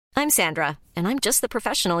I'm Sandra, and I'm just the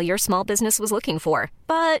professional your small business was looking for.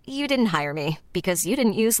 But you didn't hire me because you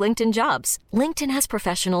didn't use LinkedIn Jobs. LinkedIn has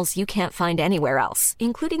professionals you can't find anywhere else,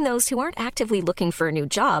 including those who aren't actively looking for a new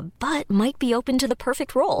job, but might be open to the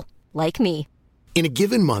perfect role, like me. In a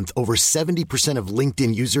given month, over 70% of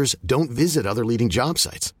LinkedIn users don't visit other leading job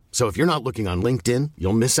sites. So if you're not looking on LinkedIn,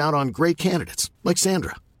 you'll miss out on great candidates like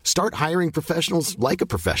Sandra. Start hiring professionals like a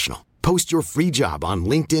professional. Post your free job on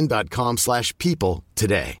linkedin.com/people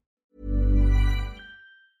today.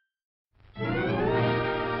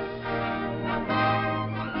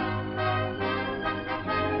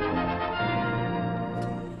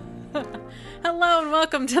 Hello and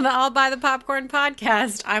welcome to the I'll Buy the Popcorn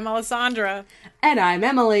podcast. I'm Alessandra. And I'm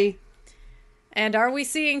Emily. And are we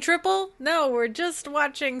seeing triple? No, we're just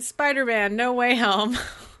watching Spider-Man No Way Home.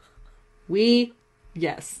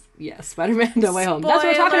 Yes, Spider-Man No Way Home. That's what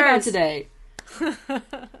we're talking about today.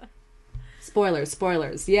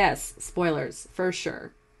 Spoilers. Yes, spoilers, for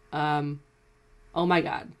sure. Oh my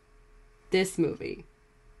god. This movie.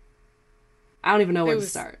 I don't even know where to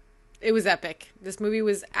start. It was epic. This movie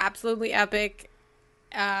was absolutely epic.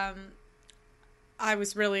 I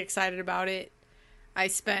was really excited about it. I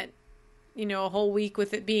spent, a whole week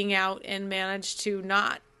with it being out and managed to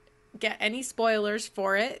not get any spoilers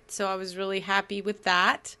for it. So I was really happy with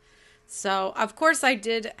that. So, of course, I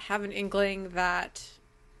did have an inkling that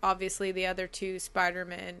obviously the other two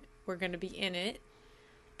Spider-Men were going to be in it.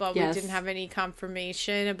 But we didn't have any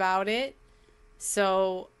confirmation about it.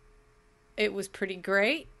 So it was pretty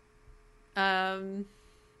great.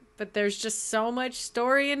 But there's just so much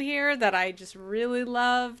story in here that I just really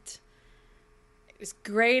loved. It was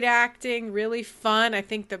great acting, really fun. I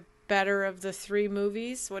think the better of the three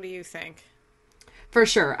movies. What do you think? For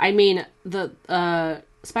sure. I mean, the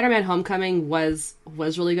Spider-Man Homecoming was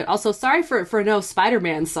really good. Also, sorry for no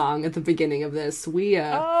Spider-Man song at the beginning of this.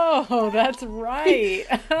 Oh, that's right.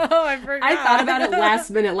 Oh, I forgot. I thought about it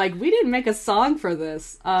last minute. Like, we didn't make a song for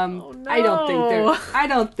this. Oh, no. I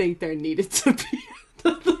don't think there needed to be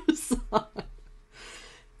another song.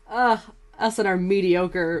 Us and our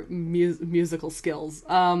mediocre musical skills.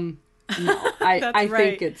 No, I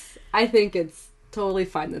think it's totally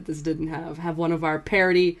fine that this didn't have one of our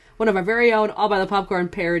very own All by the Popcorn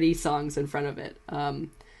parody songs in front of it.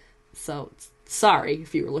 So sorry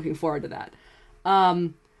if you were looking forward to that.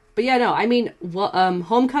 But yeah, no, I mean,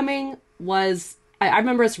 Homecoming was, I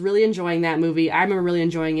remember us really enjoying that movie. I remember really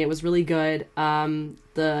enjoying it. It was really good.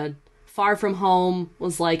 The Far From Home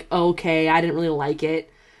was like, okay, I didn't really like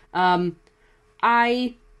it. Ever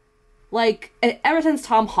since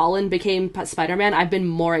Tom Holland became Spider-Man, I've been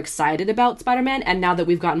more excited about Spider-Man, and now that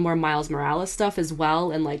we've gotten more Miles Morales stuff as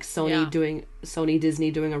well, and like Disney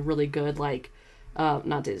doing a really good,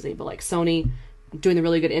 not Disney, but like Sony doing the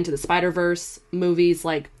really good Into the Spider-Verse movies,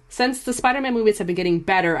 like, since the Spider-Man movies have been getting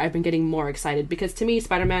better, I've been getting more excited, because to me,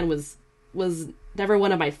 Spider-Man was never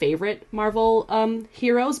one of my favorite Marvel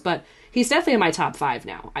heroes, but he's definitely in my top 5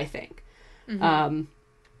 now, I think. Mm-hmm.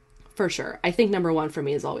 For sure. I think number 1 for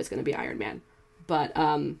me is always going to be Iron Man. But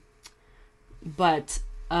I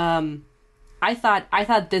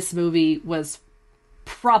thought this movie was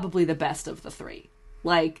probably the best of the 3.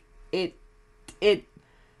 Like, I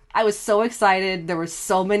was so excited. There were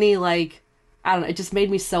so many, like, I don't know, it just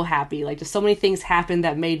made me so happy. Like, just so many things happened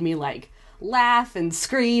that made me, like, laugh and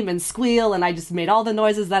scream and squeal, and I just made all the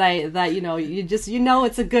noises that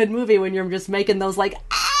it's a good movie when you're just making those, like,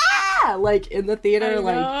 like in the theater.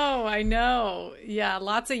 I know. Yeah,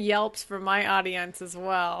 lots of yelps from my audience as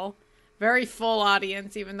well. Very full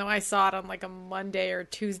audience, even though I saw it on like a Monday or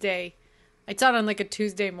Tuesday. I saw it on like a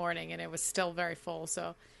Tuesday morning, and it was still very full.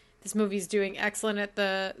 So this movie's doing excellent at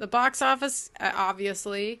the box office,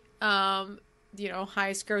 obviously. Highest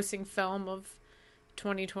grossing film of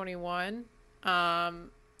 2021.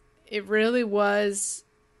 It really was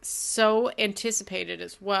so anticipated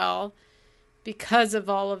as well, because of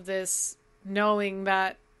all of this, knowing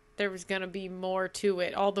that there was going to be more to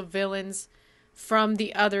it. All the villains from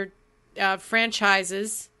the other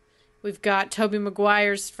franchises. We've got Tobey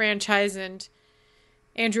Maguire's franchise and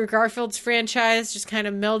Andrew Garfield's franchise just kind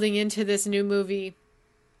of melding into this new movie.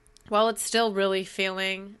 While it's still really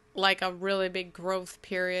feeling like a really big growth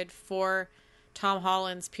period for Tom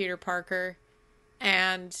Holland's Peter Parker.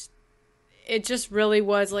 And it just really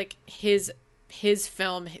was like his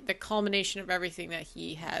film, the culmination of everything that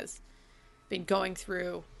he has been going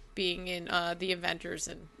through, being in the Avengers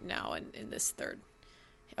and now in this third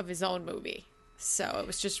of his own movie. So it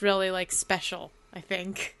was just really like special, I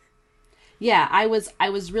think. Yeah, I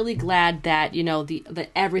was really glad that, the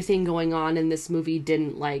everything going on in this movie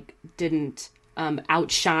didn't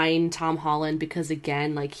outshine Tom Holland, because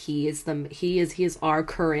again, like, he is our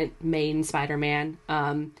current main Spider-Man.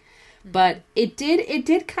 But it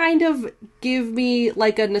did kind of give me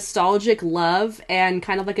like a nostalgic love and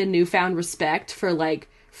kind of like a newfound respect for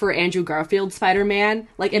Andrew Garfield's Spider-Man.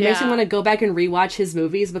 Like, it makes me want to go back and rewatch his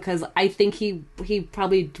movies, because I think he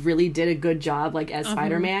probably really did a good job, like, as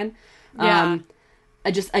Spider-Man. Yeah. I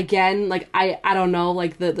just, again, like, I don't know,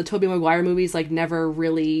 like, the Tobey Maguire movies, like, never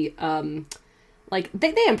really, like,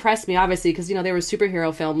 they impressed me, obviously, because, you know, they were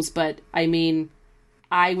superhero films, but, I mean,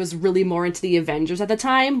 I was really more into the Avengers at the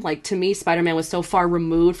time. Like, to me, Spider-Man was so far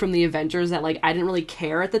removed from the Avengers that, like, I didn't really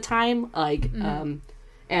care at the time. Like, and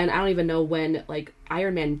I don't even know when, like,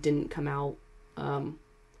 Iron Man didn't come out.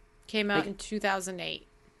 Came out in 2008.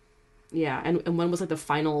 Yeah, and when was, like, the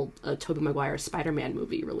final Tobey Maguire Spider-Man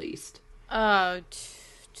movie released?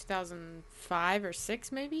 2005 or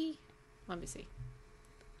 6, maybe? Let me see.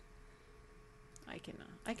 I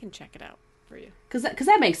can check it out for you. Because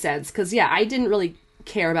that makes sense. Because, yeah, I didn't really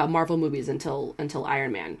care about Marvel movies until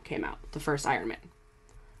Iron Man came out, the first Iron Man.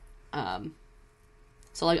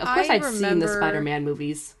 So, like, of course I'd seen the Spider-Man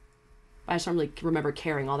movies. I just don't really remember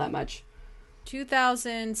caring all that much.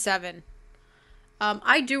 2007.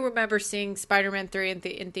 I do remember seeing Spider-Man 3 in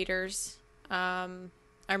theaters. I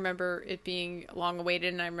remember it being long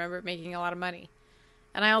awaited, and I remember it making a lot of money.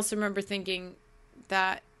 And I also remember thinking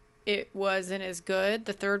that it wasn't as good,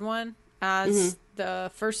 the third one, as the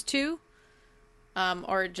first two.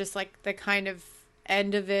 Or just like the kind of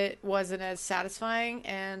end of it wasn't as satisfying.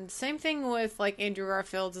 And same thing with like Andrew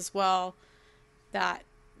Garfield's as well, that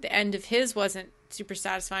the end of his wasn't super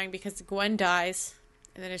satisfying because Gwen dies,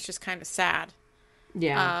 and then it's just kind of sad.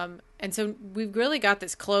 Yeah. And so we've really got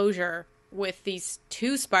this closure with these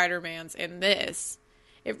two Spider-Mans in this.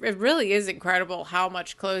 It really is incredible how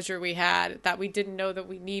much closure we had that we didn't know that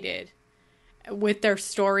we needed with their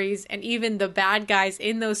stories, and even the bad guys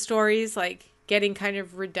in those stories, like, getting kind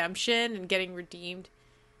of redemption and getting redeemed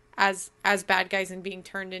as bad guys and being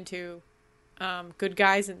turned into good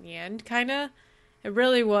guys in the end, kind of. It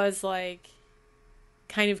really was, like,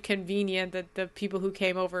 kind of convenient that the people who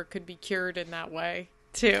came over could be cured in that way,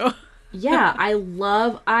 too. Yeah,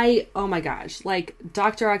 oh my gosh, like,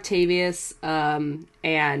 Dr. Octavius, and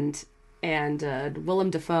Willem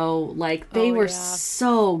Dafoe, like, they were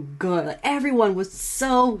so good. Like, everyone was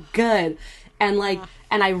so good. And, like,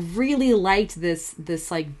 and I really liked this,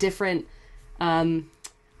 like, different,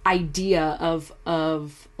 idea of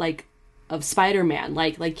Spider-Man.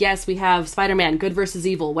 Like, yes, we have Spider-Man, good versus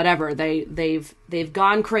evil, whatever. They've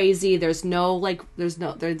gone crazy. They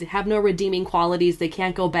have no redeeming qualities. They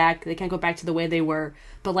can't go back to the way they were.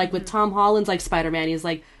 But, like, with Tom Holland's, like, Spider-Man, he's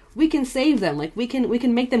like, we can save them. Like, we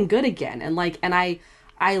can make them good again. And, like, and I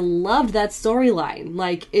loved that storyline.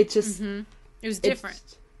 Like, it just, it was different.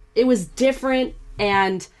 It was different,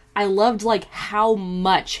 and I loved, like, how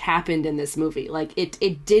much happened in this movie. Like,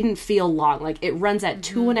 it didn't feel long. Like, it runs at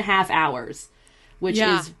 2.5 hours, which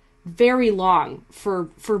is very long for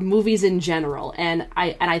movies in general. And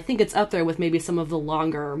I think it's up there with maybe some of the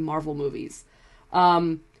longer Marvel movies.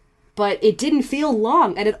 But it didn't feel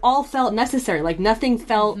long, and it all felt necessary. Like, nothing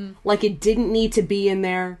felt like it didn't need to be in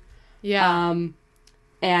there. Yeah.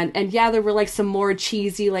 And yeah, there were, like, some more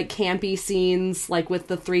cheesy, like, campy scenes, like, with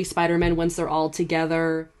the three Spider-Men once they're all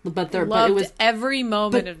together. But it was every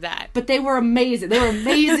moment of that. But they were amazing. They were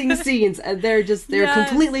amazing scenes, and they're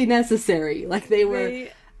completely necessary. Like, they were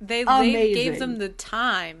they gave them the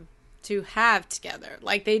time to have together.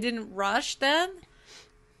 Like, they didn't rush them.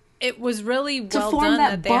 It was really well to form done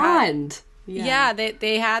that they bond.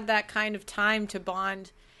 They had that kind of time to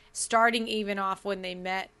bond, starting even off when they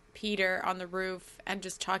met Peter on the roof and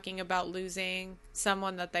just talking about losing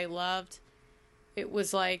someone that they loved. It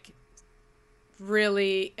was, like,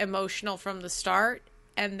 really emotional from the start,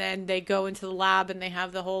 and then they go into the lab and they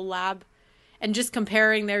have the whole lab and just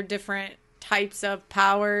comparing their different types of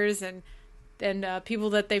powers and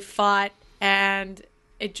people that they fought, and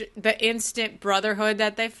the instant brotherhood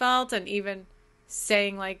that they felt, and even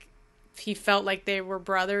saying, like, he felt like they were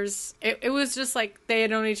brothers. It was just like they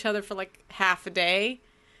had known each other for, like, half a day.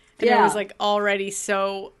 And it was, like, already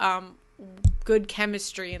so good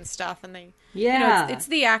chemistry and stuff. And they, you know, it's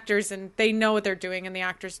the actors, and they know what they're doing. And the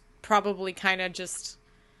actors probably kind of just,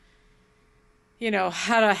 you know,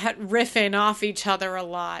 had riffing off each other a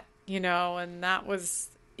lot, you know. And that was,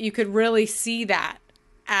 you could really see that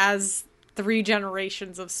as 3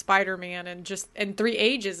 generations of Spider-Man, and 3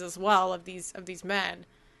 ages as well of these men,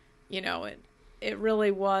 you know. It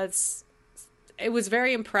really was, it was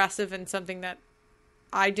very impressive, and something that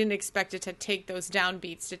I didn't expect it to take those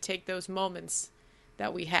downbeats, to take those moments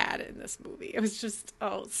that we had in this movie. It was just,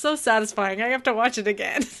 so satisfying. I have to watch it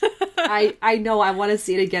again. I know, I want to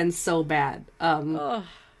see it again so bad. I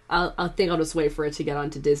think I'll just wait for it to get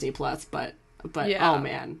onto Disney Plus, but yeah. Oh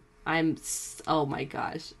man, oh my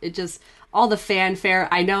gosh, it just, all the fanfare.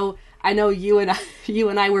 I know you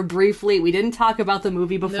and I were briefly, we didn't talk about the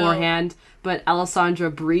movie beforehand, but Alessandra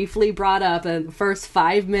briefly brought up in the first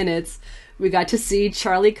 5 minutes, we got to see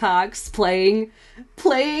Charlie Cox playing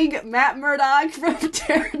Matt Murdock from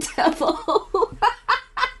Daredevil.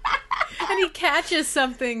 And he catches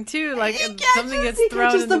something too, like something gets he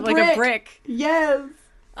thrown catches in like a brick. Yes.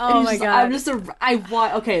 Oh my god!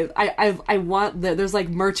 I want there's like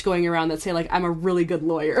merch going around that say like I'm a really good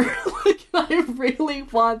lawyer. Like I really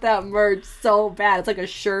want that merch so bad. It's like a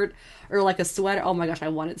shirt or like a sweater. Oh my gosh, I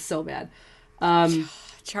want it so bad.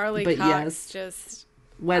 Charlie but Cox, yes, just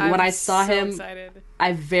when I saw him, excited.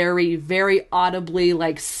 I very, very audibly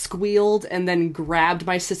like squealed and then grabbed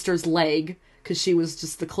my sister's leg because she was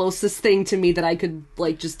just the closest thing to me that I could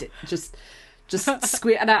like just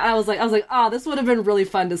squeal. And I was like, oh, this would have been really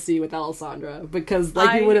fun to see with Alessandra, because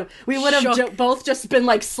like we would have both just been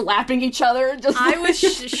like slapping each other. Just I was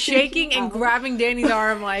shaking and grabbing Danny's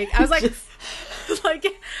arm, like I was like, like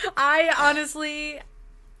I honestly,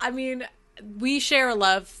 I mean, we share a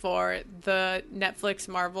love for the Netflix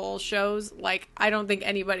Marvel shows. Like I don't think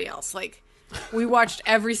anybody else. Like we watched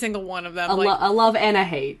every single one of them. A love and a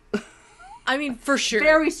hate. I mean, for sure.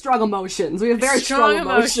 Very strong emotions. We have very strong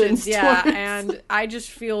emotions. Yeah, and I just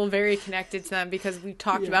feel very connected to them because we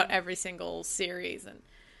talked about every single series and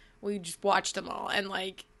we just watched them all. And,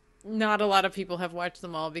 like, not a lot of people have watched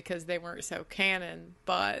them all because they weren't so canon.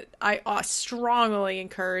 But I strongly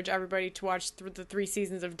encourage everybody to watch the 3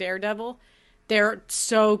 seasons of Daredevil. They're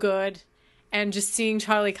so good. And just seeing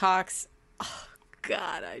Charlie Cox, oh,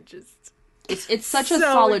 God, I just... It's such a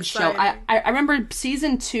solid show. I remember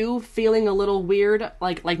season 2 feeling a little weird,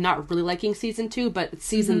 like not really liking season 2, but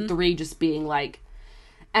season 3 just being like,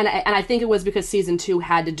 and I think it was because season 2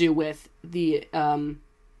 had to do with the oh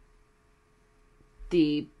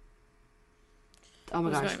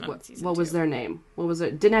my gosh, what was their name? What was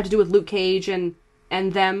it? Didn't have to do with Luke Cage and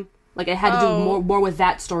them. Like it had to do more with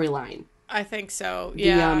that storyline. I think so.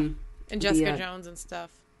 Yeah, and Jessica Jones and stuff.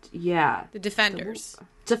 Yeah, the Defenders.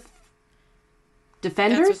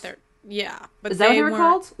 Defenders? Yeah. But is that what they were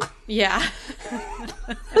called? Yeah.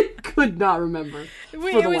 I could not remember for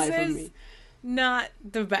the life of me. Not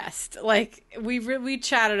the best. Like we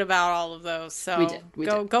chatted about all of those. So we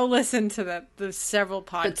did. Go listen to the several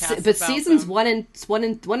podcasts. But seasons 1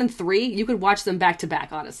 and 3, you could watch them back to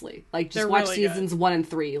back. Honestly, like just watch really seasons 1 and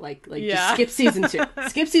 3. Like just skip season 2.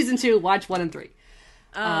 Skip season 2. Watch 1 and 3.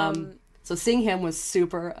 So seeing him was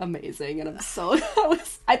super amazing, and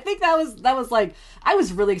I think that was like, I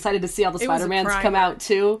was really excited to see all the Spider-Mans come out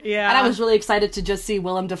too. Yeah. And I was really excited to just see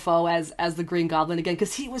Willem Dafoe as the Green Goblin again,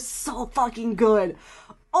 because he was so fucking good.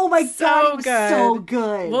 Oh my god, he was so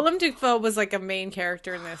good. Willem Dafoe was like a main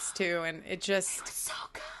character in this too, and it just... He was so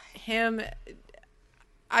good. Him,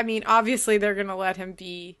 I mean, obviously they're gonna let him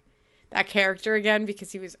be that character again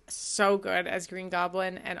because he was so good as Green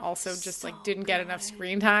Goblin, and also just like didn't get enough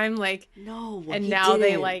screen time. Like, no, and now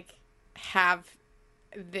they like have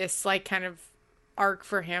this like kind of arc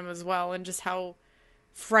for him as well, and just how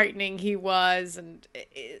frightening he was, and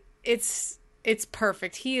it's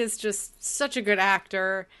perfect. He is just such a good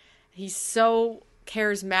actor. He's so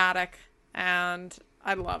charismatic, and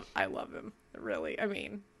I love him, really. I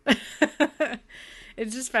mean,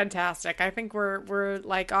 it's just fantastic. I think we're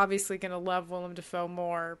like obviously gonna love Willem Dafoe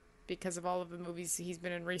more because of all of the movies he's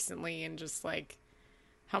been in recently, and just like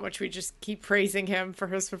how much we just keep praising him for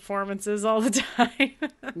his performances all the time.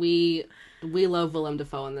 we love Willem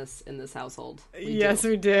Dafoe in this household. We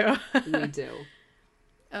do. We do.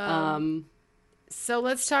 So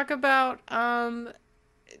let's talk about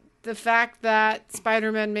the fact that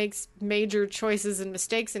Spider-Man makes major choices and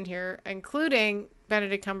mistakes in here, including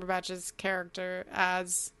Benedict Cumberbatch's character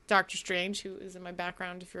as Doctor Strange, who is in my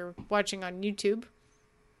background if you're watching on YouTube.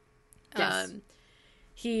 Yes.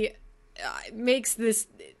 He makes this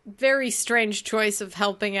very strange choice of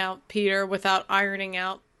helping out Peter without ironing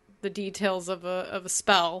out the details of a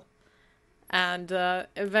spell, and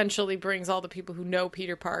eventually brings all the people who know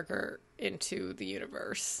Peter Parker into the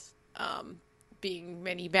universe, being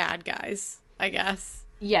many bad guys, I guess.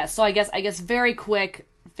 Yeah, so I guess very quick,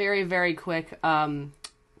 very quick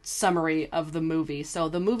summary of the movie. So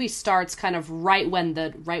the movie starts kind of right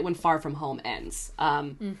when Far From Home ends.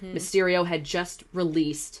 Mysterio had just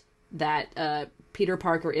released that Peter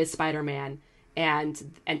Parker is Spider-Man, and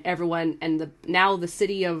everyone, and now the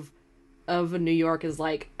city of of New York is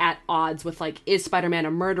like at odds with like, is Spider-Man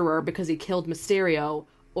a murderer because he killed Mysterio,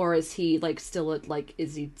 or is he like still like,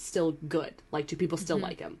 is he still good? Like, do people still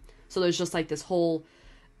like him? So there's just like this whole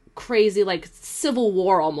crazy like civil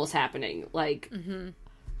war almost happening like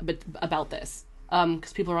about this,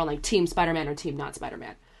 because people are on like Team Spider-Man or Team not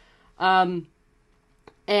Spider-Man.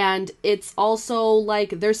 And it's also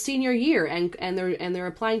like their senior year, and they're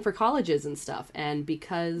applying for colleges and stuff, and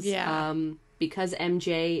because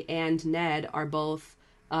MJ and Ned are both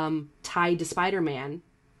tied to Spider-Man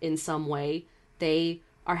in some way, they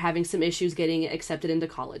are having some issues getting accepted into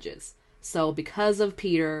colleges. So because of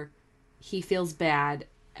Peter, he feels bad,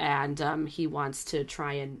 and he wants to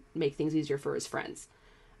try and make things easier for his friends.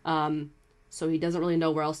 So he doesn't really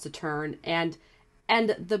know where else to turn, and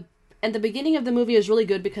the beginning of the movie is really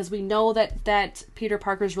good because we know that Peter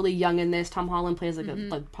Parker is really young in this. Tom Holland plays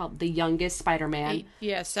like probably the youngest Spider-Man.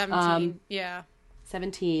 17.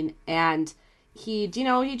 17, and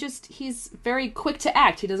he's very quick to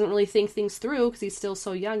act. He doesn't really think things through because he's still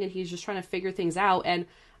so young, and he's just trying to figure things out. And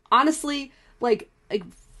honestly, like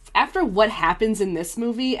after what happens in this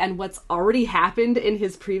movie and what's already happened in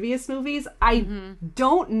his previous movies, I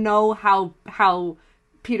don't know how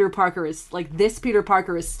Peter Parker is like, this Peter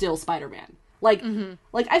Parker is still Spider-Man. Like,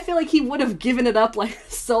 like I feel like he would have given it up like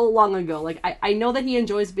so long ago. Like I know that he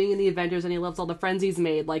enjoys being in the Avengers and he loves all the friends he's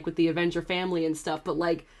made, like with the Avenger family and stuff, but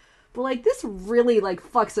this really like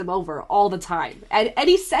fucks him over all the time. And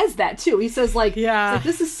he says that too. He says like, yeah, like,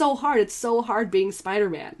 this is so hard. It's so hard being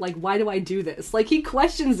Spider-Man. Like, why do I do this? Like, he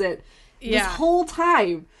questions it this whole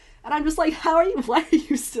time. And I'm just like, why are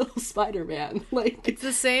you still Spider-Man? Like, it's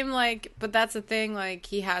the same, like, but that's the thing, like,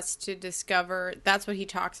 he has to discover, that's what he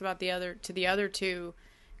talks about the other two,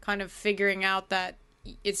 kind of figuring out that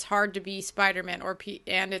it's hard to be Spider-Man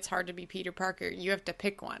and it's hard to be Peter Parker. You have to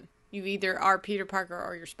pick one. You either are Peter Parker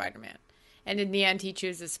or you're Spider-Man. And in the end, he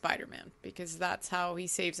chooses Spider-Man because that's how he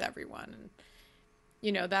saves everyone.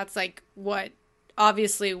 And, that's like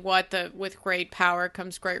obviously what with great power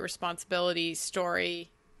comes great responsibility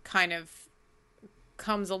story kind of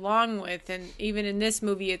comes along with. And even in this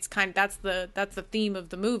movie, it's that's the theme of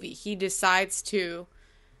the movie. He decides to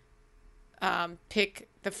pick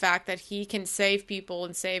the fact that he can save people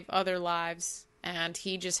and save other lives, and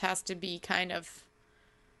he just has to be kind of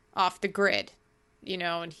off the grid,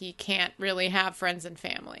 and he can't really have friends and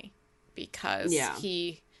family because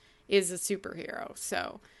he is a superhero.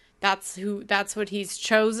 So that's what he's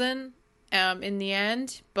chosen in the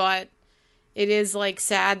end. But it is like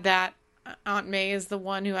sad that Aunt May is the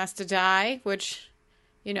one who has to die, which,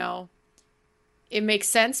 it makes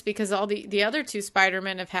sense because all the other two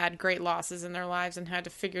Spider-Men have had great losses in their lives and had to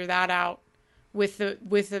figure that out with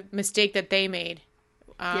the mistake that they made.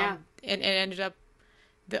 And it ended up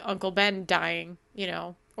the Uncle Ben dying,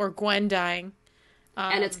 or Gwen dying.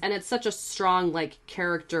 And it's such a strong like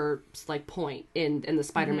character like point in the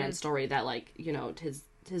Spider-Man story that like,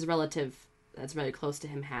 his relative that's really close to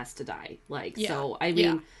him has to die. Like, so I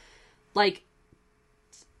mean, like,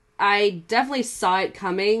 I definitely saw it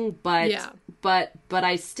coming, but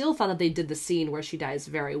I still thought that they did the scene where she dies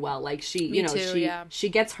very well. Like, she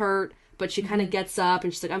gets hurt, but she kind of gets up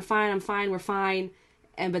and she's like, I'm fine, we're fine.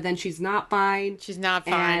 But then she's not fine. She's not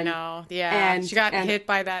fine, no. Yeah. And she got hit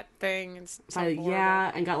by that thing. And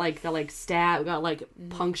got stabbed,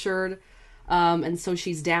 punctured. And so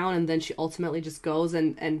she's down, and then she ultimately just goes,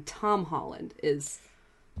 and Tom Holland is...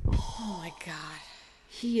 Oh my God.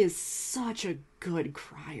 He is such a good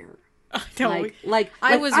crier. I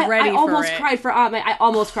was ready I for almost it. cried for Aunt May. I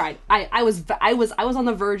almost cried. I was on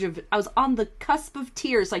the verge of... I was on the cusp of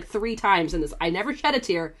tears like 3 times in this. I never shed a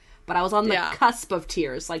tear, but I was on the cusp of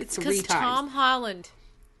tears like 3 times. Tom Holland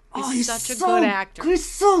is he's such a good actor. He's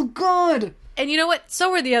so good. And you know what?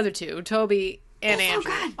 So were the other two, Toby and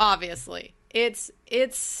Andrew. So obviously, it's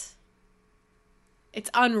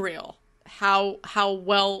unreal how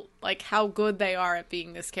well, like, how good they are at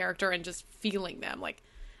being this character and just feeling them. Like,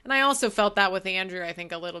 and I also felt that with Andrew. I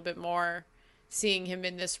think a little bit more seeing him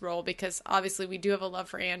in this role because obviously we do have a love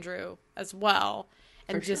for Andrew as well.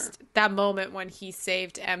 And that moment when he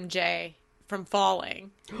saved MJ from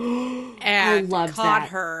falling and caught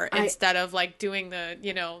her instead of like doing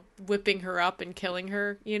the, whipping her up and killing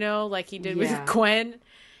her, like he did with Gwen.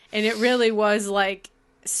 And it really was like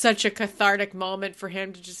such a cathartic moment for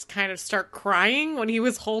him to just kind of start crying when he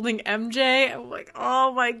was holding MJ. I'm like,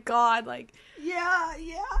 oh my God. Like, yeah.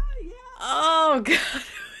 Oh God.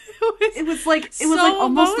 It was like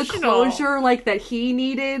almost the closure like that he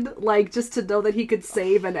needed, like just to know that he could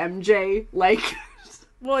save an MJ. Like,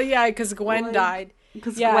 well, yeah, because Gwen died.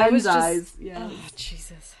 Because Gwen dies. Oh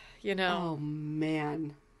Jesus, Oh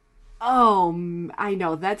man, I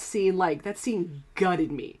know that scene. Like that scene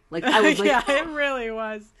gutted me. Like I was like, yeah, it really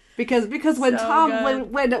was. Because when So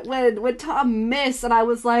Tom when Tom missed, and I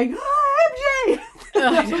was like, MJ.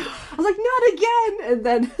 I was like, not again. And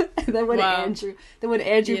then when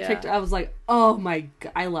Andrew picked her, I was like, oh my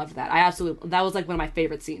god, I loved that. That was like one of my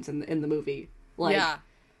favorite scenes in the movie. Like,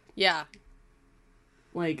 yeah.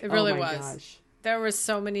 Like, it really oh my was. gosh. There were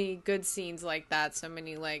so many good scenes like that, so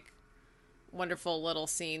many like wonderful little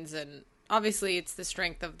scenes, and obviously it's the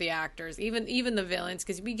strength of the actors, even the villains,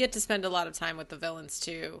 because we get to spend a lot of time with the villains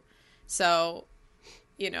too. So,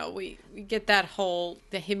 we get that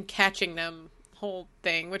him catching them whole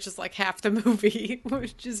thing, which is like half the movie,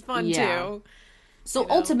 which is fun too. So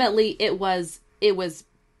ultimately, it was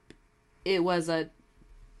a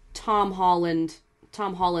Tom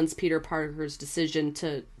Holland's Peter Parker's decision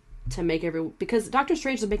to make because Doctor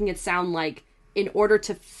Strange was making it sound like in order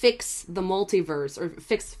to fix the multiverse or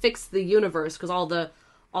fix the universe, because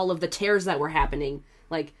all of the tears that were happening,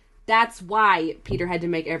 like that's why Peter had to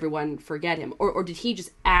make everyone forget him, or did he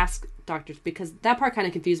just ask Doctor? Because that part kind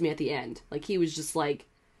of confused me at the end. Like he was just like,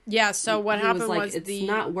 yeah. So what happened was it's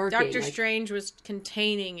not working. Doctor Strange was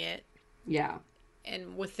containing it,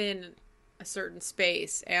 and within a certain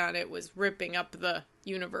space, and it was ripping up the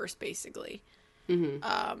universe basically.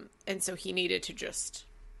 Mm-hmm. And so he needed to just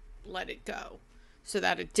let it go so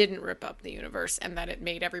that it didn't rip up the universe and that it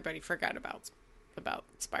made everybody forget about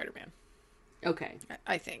Spider-Man. Okay.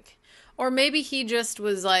 I think. Or maybe he just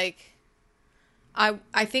was like,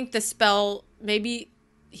 I think the spell, maybe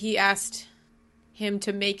he asked him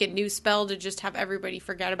to make a new spell to just have everybody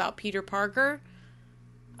forget about Peter Parker.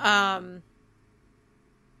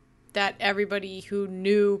 That everybody who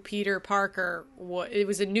knew Peter Parker, it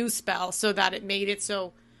was a new spell so that it made it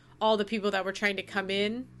so all the people that were trying to come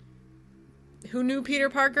in who knew Peter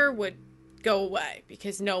Parker would go away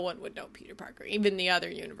because no one would know Peter Parker, even the other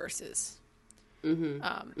universes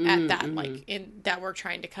that were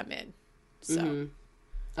trying to come in. So,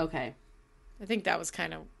 okay. I think that was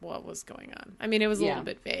kind of what was going on. I mean, it was a little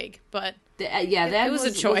bit vague, but it was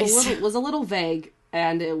a choice. Was a little vague,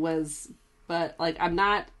 and it was, but like I'm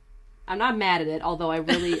not mad at it. Although I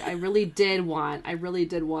really did want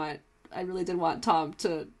Tom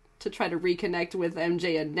to try to reconnect with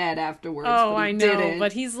MJ and Ned afterwards. Oh, I know, didn't.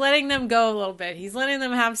 but he's letting them go a little bit. He's letting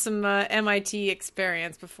them have some MIT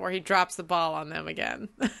experience before he drops the ball on them again.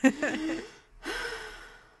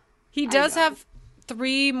 He does have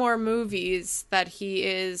 3 more movies that he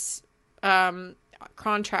is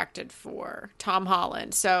contracted for, Tom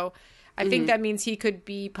Holland. So I think that means he could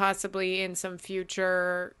be possibly in some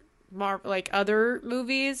future other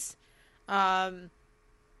movies.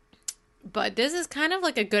 But this is kind of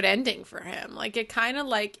like a good ending for him. Like it kind of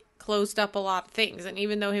like closed up a lot of things. And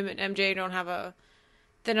even though him and MJ don't have a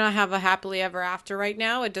happily ever after right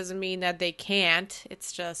now, it doesn't mean that they can't.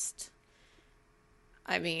 It's just,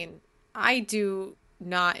 I mean, I do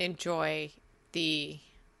not enjoy the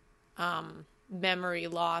memory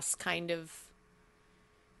loss kind of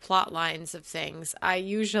plot lines of things. I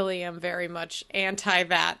usually am very much anti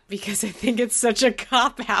that because I think it's such a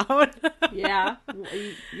cop-out. Yeah.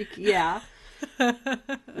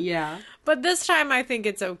 But this time I think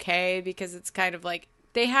it's okay because it's kind of like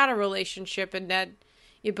they had a relationship and Ned,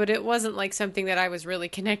 but it wasn't like something that I was really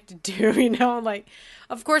connected to, like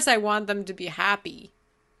of course I want them to be happy.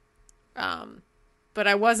 But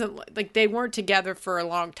I wasn't like they weren't together for a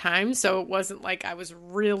long time, so it wasn't like I was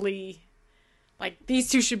really like, these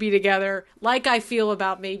two should be together. Like I feel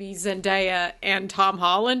about maybe Zendaya and Tom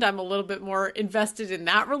Holland. I'm a little bit more invested in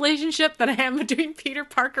that relationship than I am between Peter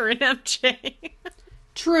Parker and MJ.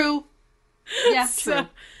 True. Yeah, true. So,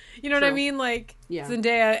 you know what I mean? Like,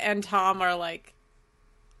 Zendaya and Tom are like,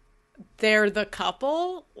 they're the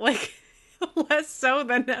couple. Like, less so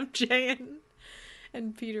than MJ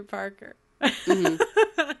and Peter Parker.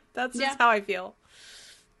 Mm-hmm. That's just how I feel.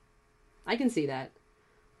 I can see that.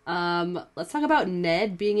 Let's talk about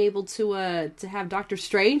Ned being able to have Doctor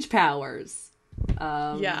Strange powers.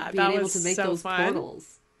 Being able to make those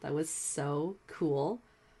portals. That was so cool.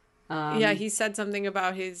 He said something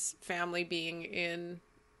about his family being in,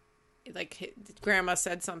 like, grandma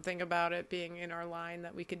said something about it being in our line,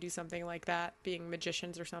 that we could do something like that, being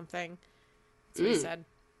magicians or something. That's what he said.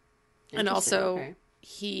 And also,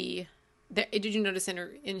 did you notice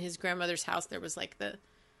in his grandmother's house there was like the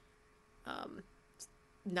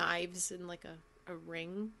knives in like a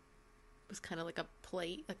ring? It was kind of like a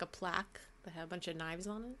plate, like a plaque that had a bunch of knives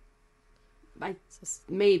on it.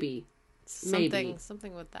 Maybe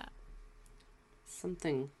something with that.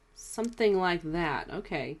 Something like that.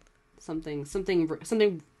 Okay.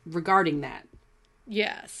 Something regarding that.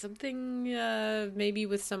 Yeah, something maybe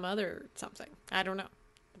with some other something. I don't know.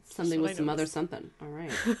 Something with some other something. All right.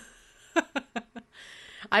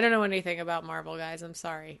 I don't know anything about Marvel, guys. I'm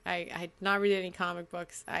sorry. I not read any comic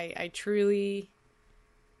books. I truly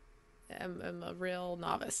am a real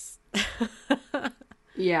novice.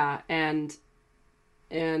 Yeah, and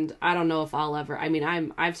I don't know if I'll ever. I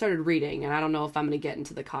mean, I've started reading, and I don't know if I'm going to get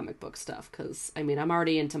into the comic book stuff because I mean I'm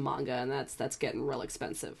already into manga, and that's getting real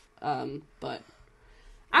expensive. But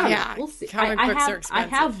I don't know. We'll see. Comic books are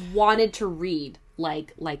expensive. I have wanted to read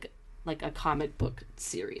like a comic book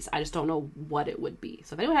series. I just don't know what it would be.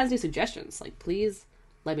 So if anyone has any suggestions, like please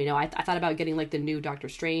let me know. I thought about getting like the new Doctor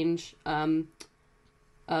Strange. I'm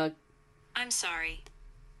sorry.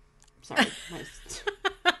 Sorry.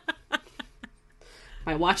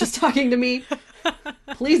 My watch is talking to me.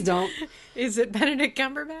 Please don't. Is it Benedict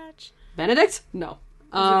Cumberbatch? Benedict? No.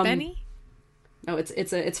 Is it Benny? No,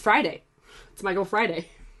 it's Friday. It's my girl Friday.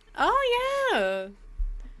 Oh yeah.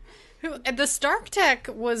 The Stark tech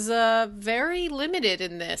was very limited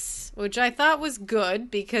in this, which I thought was good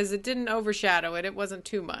because it didn't overshadow it. It wasn't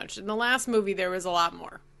too much. In the last movie, there was a lot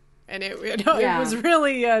more. And it was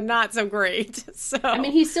really not so great. So I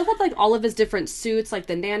mean, he still had like all of his different suits, like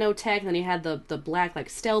the nanotech, and then he had the black like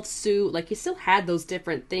stealth suit. Like he still had those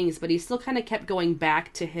different things, but he still kind of kept going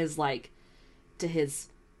back to his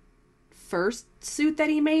first suit that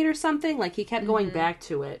he made or something. Like he kept going back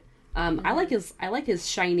to it. I like his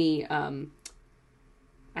shiny Stark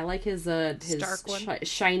one?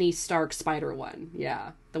 Shiny Stark Spider one.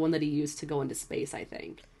 Yeah, the one that he used to go into space, I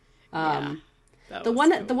think. The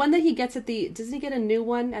one that he gets doesn't he get a new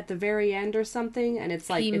one at the very end or something? And it's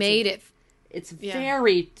like it's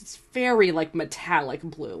very like metallic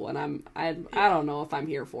blue, and I don't know if I'm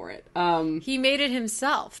here for it. He made it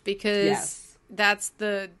himself because that's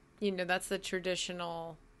the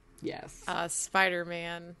traditional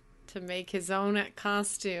Spider-Man, to make his own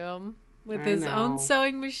costume with his own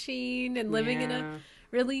sewing machine and living in a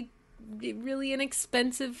really, really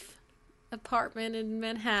inexpensive apartment in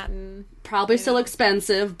Manhattan. Probably still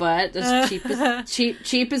expensive, but as cheap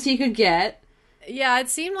as he could get. Yeah, it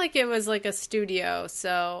seemed like it was like a studio,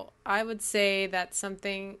 so I would say that's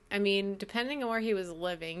something. I mean, depending on where he was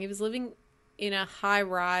living in a high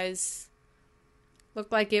rise.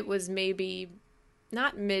 Looked like it was maybe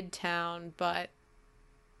not Midtown, but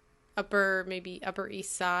Upper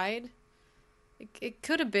East Side. It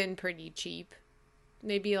could have been pretty cheap.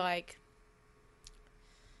 Maybe like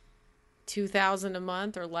 $2,000 a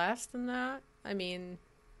month or less than that. I mean,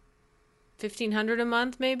 $1,500 a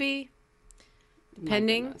month maybe,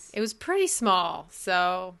 depending. It was pretty small,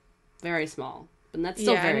 so very small, but that's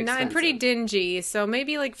still very expensive. And pretty dingy. So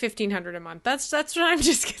maybe like $1,500 a month. That's what I'm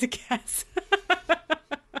just gonna guess.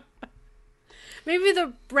 Maybe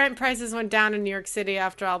the rent prices went down in New York City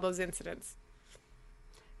after all those incidents.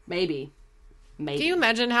 Maybe. Can you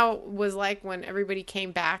imagine how it was like when everybody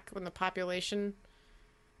came back, when the population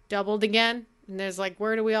doubled again? And there's like,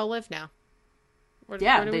 where do we all live now? Where do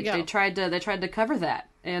we go? They tried to cover that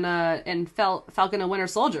in Falcon and Winter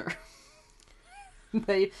Soldier.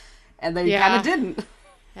 they kind of didn't.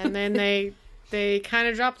 And then they kind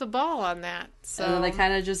of dropped the ball on that. So and then they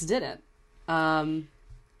kind of just didn't.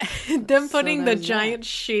 Them putting the giant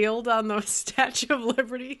shield on the Statue of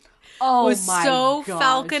Liberty was so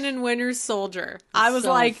Falcon and Winter Soldier. I was so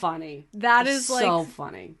like, funny. That is so like so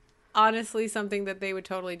funny. Honestly, something that they would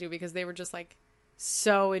totally do because they were just like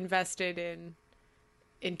so invested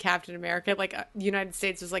in Captain America. Like the United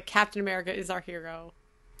States was like, Captain America is our hero.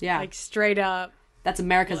 Yeah, like straight up. That's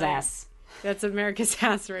America's ass. That's America's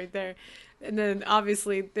ass right there. And then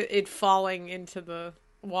obviously it falling into the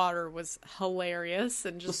water was hilarious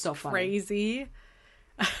and just so crazy.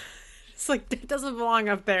 It's like, it doesn't belong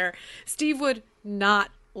up there. Steve would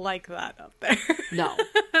not like that up there. No,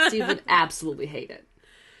 Steve would absolutely hate it.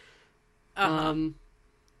 I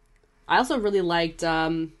also really liked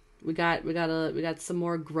we got some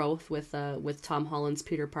more growth with Tom Holland's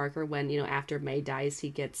Peter Parker when, after May dies,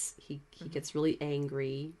 he gets really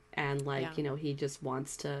angry and he just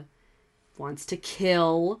wants to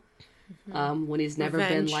kill. When he's never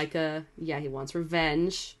been like he wants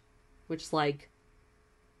revenge, which like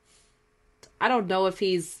I don't know if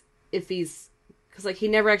he's because like he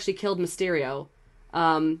never actually killed Mysterio,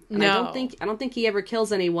 and no. I don't think he ever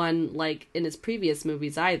kills anyone like in his previous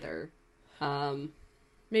movies either.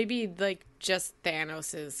 Maybe like just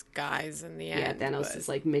Thanos's guys in the end. Yeah, Thanos'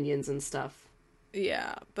 like minions and stuff.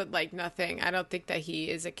 Yeah, but like nothing. I don't think that he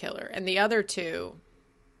is a killer, and the other two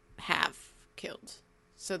have killed.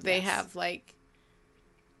 So they have like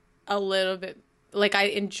a little bit, like I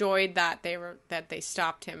enjoyed that they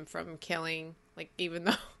stopped him from killing Like, even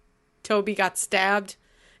though Toby got stabbed,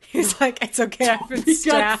 he's like, it's okay, I've been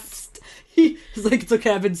stabbed. He's like, it's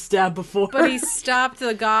okay, I've been stabbed before. But he stopped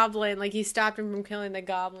the goblin. Like, he stopped him from killing the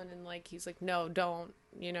goblin. And, like, he's like, no, don't,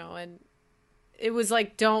 you know. And it was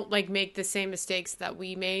like, don't, like, make the same mistakes that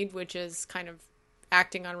we made, which is kind of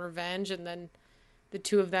acting on revenge. And then the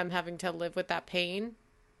two of them having to live with that pain.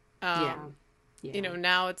 Yeah. You know,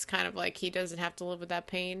 now it's kind of like he doesn't have to live with that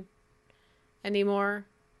pain anymore.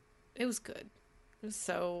 It was good. It was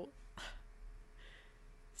so...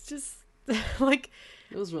 It's just, like...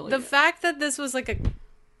 It was really the good. fact that this was like a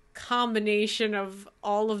combination of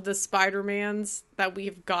all of the Spider-Mans that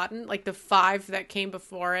we've gotten, like the 5 that came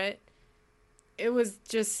before it, it was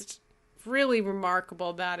just really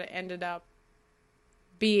remarkable that it ended up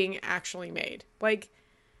being actually made. Like,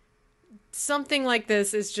 something like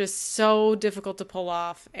this is just so difficult to pull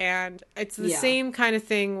off, and it's the same kind of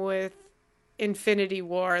thing with Infinity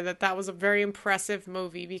War, that was a very impressive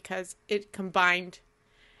movie because it combined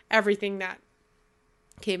everything that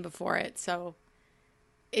came before it. So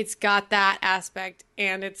it's got that aspect,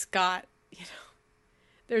 and it's got, you know,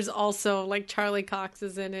 there's also like Charlie Cox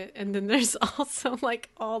is in it, and then there's also like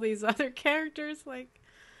all these other characters, like,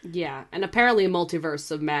 yeah, and apparently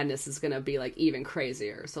Multiverse of Madness is gonna be like even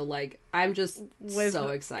crazier, so like I'm just so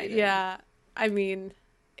excited. Yeah, I mean,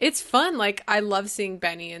 it's fun. Like, I love seeing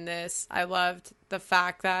Benny in this. I loved the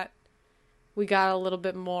fact that we got a little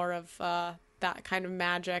bit more of that kind of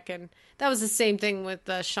magic, and that was the same thing with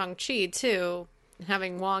Shang-Chi too,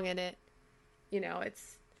 having Wong in it. You know,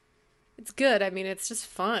 it's good. I mean, it's just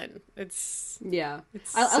fun. It's I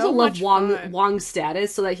also love Wong's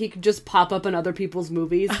status, so that he could just pop up in other people's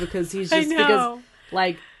movies, because he's just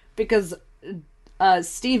because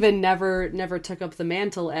Steven never took up the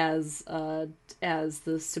mantle as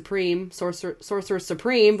the Supreme Sorcerer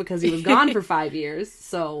Supreme, because he was gone for 5 years.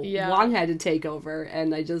 So Wong had to take over,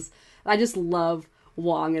 and I just love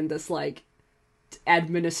Wong in this like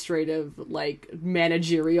administrative, like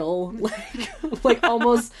managerial, like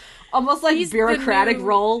almost like he's bureaucratic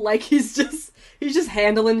role. Like he's just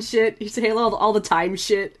handling shit. He's handling all the time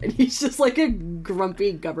shit, and he's just like a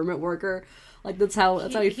grumpy government worker. Like that's how he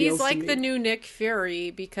feels. He's like the new Nick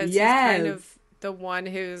Fury, because he's kind of the one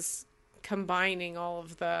who's combining all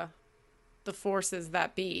of the forces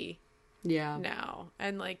that be. Yeah. Now,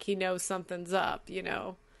 and like he knows something's up, you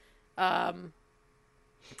know.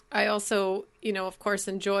 I also, you know, of course,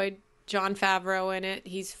 enjoyed Jon Favreau in it.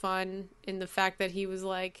 He's fun in the fact that he was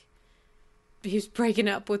breaking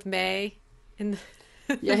up with May. Him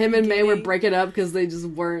and May were breaking up because they just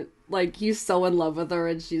weren't, like, he's so in love with her,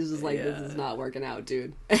 and she's just like, this is not working out,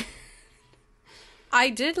 dude. I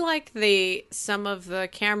did like some of the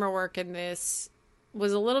camera work in this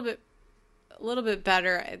was a little bit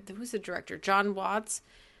better. Who's the director? John Watts.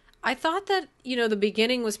 I thought that, you know, the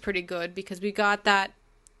beginning was pretty good, because we got that,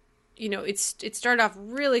 you know, it started off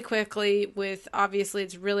really quickly with, obviously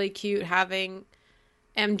it's really cute having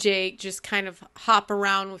MJ just kind of hop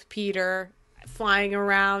around with Peter, flying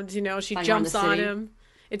around, you know, she jumps on him.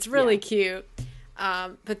 It's really cute.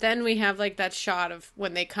 But then we have like that shot of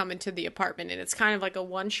when they come into the apartment, and it's kind of like a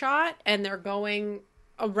one shot, and they're going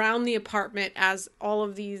around the apartment as all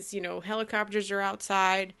of these, you know, helicopters are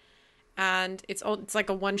outside, and it's like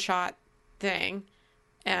a one shot thing.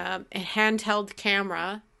 A handheld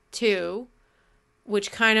camera too,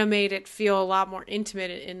 which kind of made it feel a lot more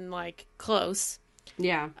intimate and like close.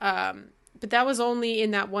 Yeah. But that was only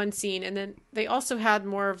in that one scene, and then they also had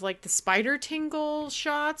more of like the spider tingle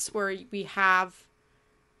shots, where we have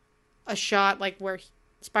a shot like where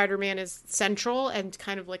Spider-Man is central and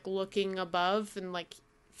kind of like looking above and like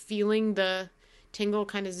feeling the tingle,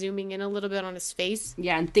 kind of zooming in a little bit on his face.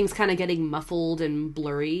 Yeah, and things kind of getting muffled and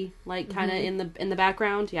blurry, like kind of in the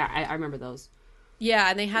background. Yeah, I remember those. Yeah,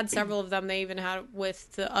 and they had several of them. They even had it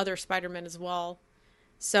with the other Spider-Man as well.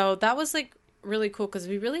 So that was like really cool, because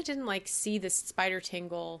we really didn't like see this spider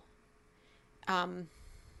tingle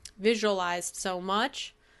visualized so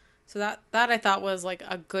much. So that I thought was like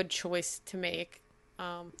a good choice to make.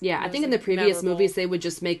 I think in the previous movies they would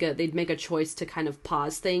just make a choice to kind of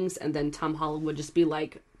pause things, and then Tom Holland would just be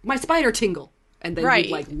like, my spider tingle, and then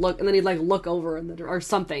he'd like look, and then he'd like look over or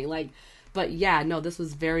something like. But yeah, no, this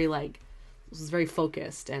was very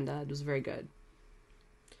focused, and it was very good.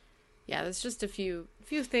 Yeah, there's just a few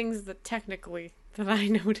things that technically that I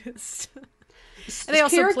noticed. And they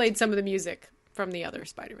also played some of the music from the other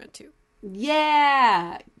Spider-Man too.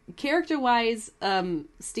 Yeah. Character-wise,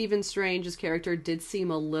 Stephen Strange's character did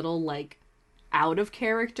seem a little like out of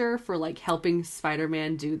character for like helping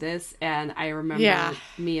Spider-Man do this, and I remember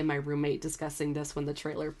me and my roommate discussing this when the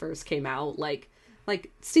trailer first came out. Like,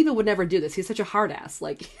 like Steven would never do this. He's such a hard ass.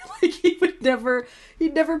 Like he'd never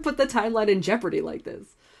put the timeline in jeopardy like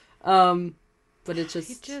this. But it's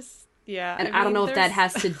just yeah. And I don't know if that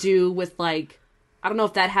has to do with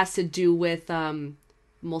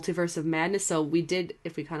Multiverse of Madness. So we did,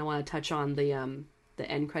 if we kind of want to touch on the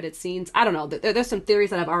end credit scenes. I don't know. There's some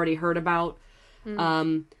theories that I've already heard about.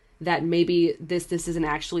 That maybe this isn't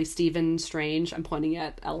actually Stephen Strange. I'm pointing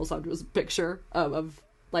at Alessandro's picture of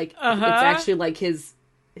like it's actually like his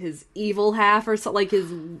evil half or something,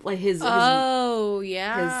 his like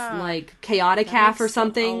chaotic that half or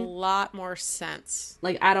something. A lot more sense.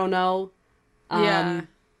 Like I don't know. Yeah.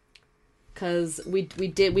 Because we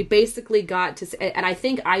basically got to, and I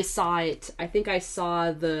think I saw it. I think I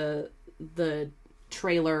saw the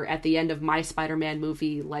trailer at the end of my Spider-Man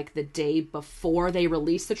movie, like the day before they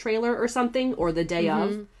released the trailer or something, or the day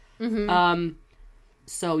of.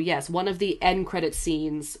 So yes, one of the end credit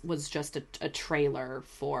scenes was just a trailer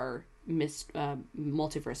for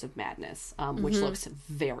Multiverse of Madness, which looks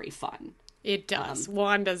very fun. It does.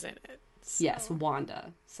 Wanda's in it. So. Yes,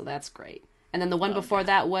 Wanda. So that's great. And then the one before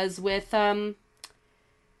that was with Venom.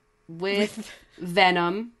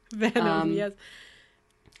 Venom, yes.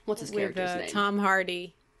 What's his character's name? Tom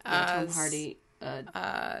Hardy. Tom Hardy.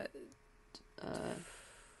 I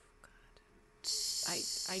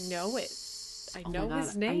know it. I know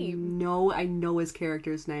his name. I know his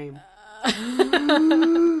character's name.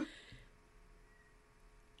 I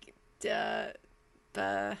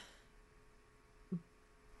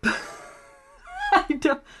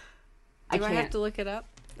don't. Do I have to look it up?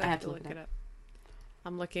 I have to look it up.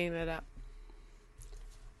 I'm looking it up.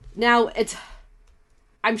 Now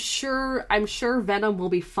I'm sure Venom will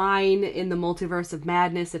be fine in the Multiverse of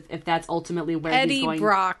Madness if that's ultimately where he's going.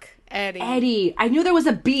 Eddie. I knew there was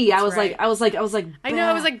a B. I was right. like. I know.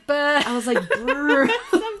 I was like, Buh. I was like, brr.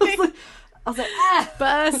 Something. I was like, ah.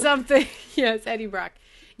 Buh something. Yes, Eddie Brock.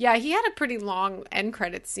 Yeah, he had a pretty long end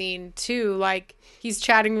credit scene too. Like he's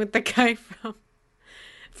chatting with the guy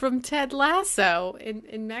from Ted Lasso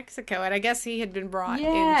in Mexico, and I guess he had been brought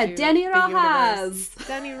into Danny the Rojas. Universe.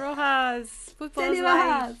 Danny Rojas. Football's Danny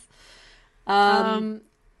life. Rojas.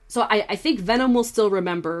 So I think Venom will still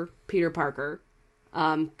remember Peter Parker,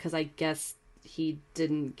 because I guess he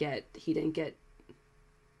didn't get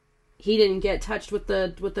touched with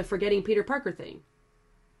the forgetting Peter Parker thing.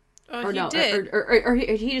 Oh, or he no, did. Or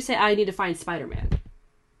he just said, I need to find Spider-Man.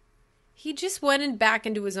 He just went back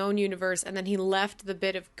into his own universe, and then he left the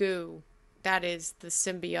bit of goo that is the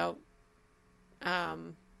symbiote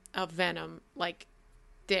of Venom, like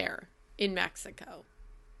there in Mexico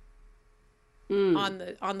on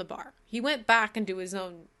the bar. He went back into his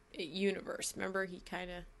own universe. Remember, he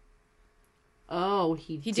kind of. Oh,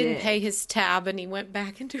 he didn't pay his tab, and he went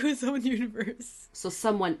back into his own universe. So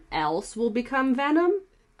someone else will become Venom?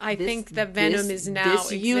 I think that Venom is now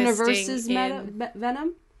this universe's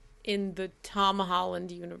Venom? In the Tom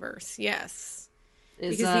Holland universe, yes.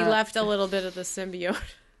 Because he left a little bit of the symbiote.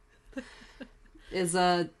 Is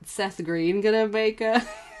Seth Green gonna make a...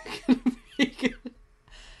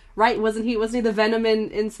 Right, wasn't he the Venom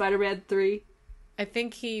in Spider-Man 3? I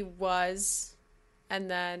think he was. And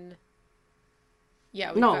then...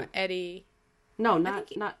 Yeah, we got Eddie. No,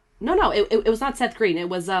 it was not Seth Green. It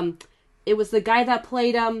was the guy that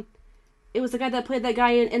played that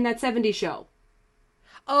guy in that 70s show.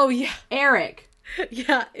 Oh yeah, Eric.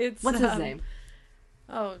 Yeah, it's what's his name?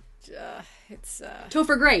 Oh, it's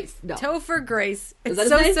Topher Grace. No, Topher Grace. It's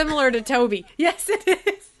so similar to Toby. Yes, it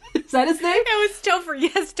is. Is that his name? It was Topher.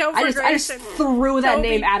 Yes, Topher Grace. I just threw that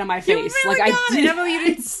name out of my face. You really got it. Emma, you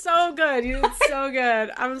did so good. You did so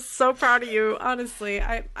good. I'm so proud of you. Honestly,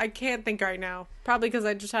 I can't think right now. Probably because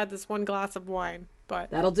I just had this one glass of wine.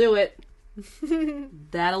 But that'll do it.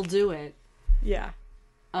 That'll do it. Yeah.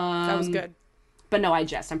 That was good. But no, I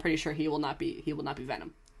jest. I'm pretty sure he will not be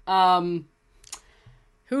Venom.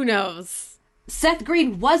 Who knows? Seth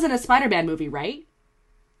Green was in a Spider-Man movie, right?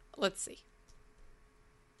 Let's see.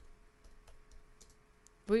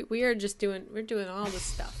 We're doing all the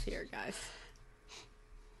stuff here, guys.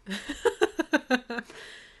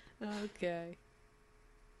 Okay.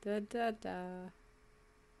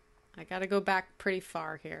 I gotta go back pretty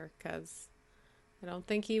far here, because I don't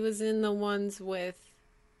think he was in the ones with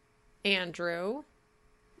Andrew.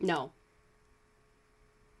 No.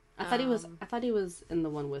 I thought he was in the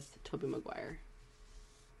one with Tobey Maguire.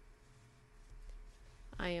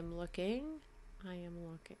 I am looking. I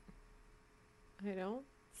don't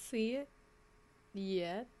see it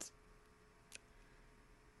yet.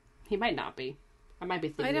 He might not be. I might be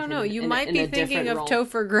thinking. I don't know. You might be thinking of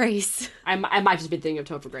Topher Grace. I might just be thinking of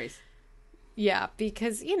Topher Grace. Yeah,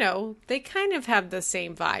 because, you know, they kind of have the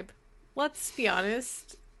same vibe. Let's be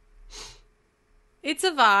honest. It's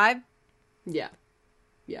a vibe. Yeah.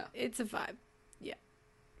 Yeah. It's a vibe. Yeah.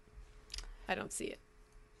 I don't see it.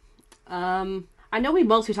 I know we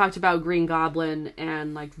mostly talked about Green Goblin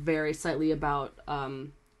and, like, very slightly about,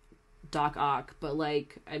 Doc Ock, but,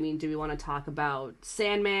 like, I mean, do we want to talk about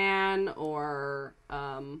Sandman or,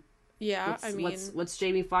 Yeah, what's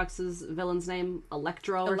Jamie Foxx's villain's name?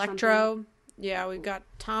 Electro or something? Yeah, we've got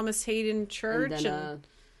Thomas Hayden Church and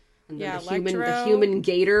then yeah, the human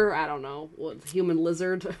gator. I don't know, what, human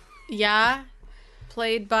lizard. Yeah,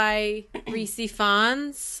 played by Reese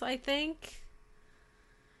Fonz, I think.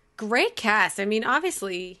 Great cast. I mean,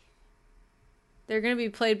 obviously, they're going to be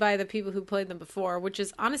played by the people who played them before, which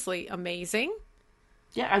is honestly amazing.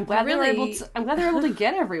 Yeah, I'm glad they were able to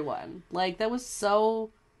get everyone. Like, that was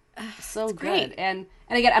so good. Great. And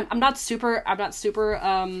again, I'm not super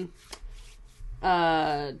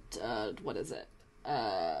what is it?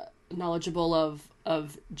 Knowledgeable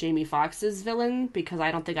of Jamie Foxx's villain, because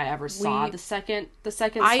I don't think I ever saw the second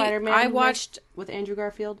Spider-Man I watched with Andrew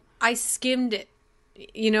Garfield. I skimmed it.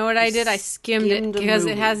 You know what I did? I skimmed it because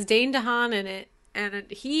it has Dane DeHaan in it, and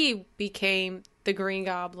he became the Green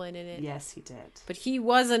Goblin in it. Yes, he did. But he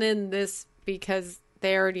wasn't in this because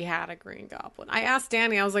they already had a Green Goblin. I asked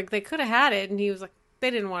Danny, I was like, they could have had it, and he was like, they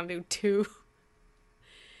didn't want to do two.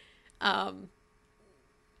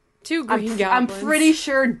 Two Green Goblins. I'm pretty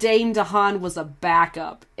sure Dane DeHaan was a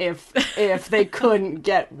backup if they couldn't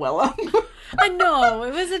get Willem. I know,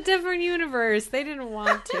 it was a different universe. They didn't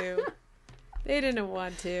want to.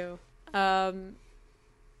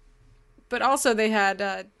 But also they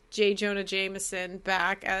had J. Jonah Jameson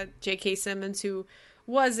back at J.K. Simmons, who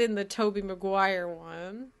was in the Tobey Maguire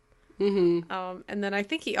one. Mm-hmm. And then I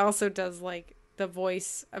think he also does, like, the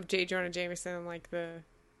voice of J. Jonah Jameson in, like, the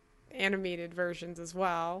animated versions as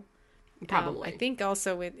well. Probably. I think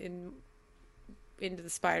also in Into the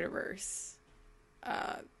Spider-Verse,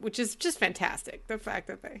 which is just fantastic. The fact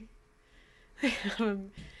that they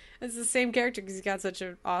it's the same character because he's got such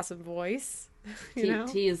an awesome voice.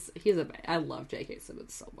 I love J.K.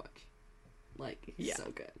 Simmons so much. Like, he's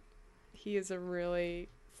so good. He is a really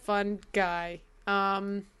fun guy.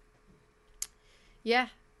 Yeah,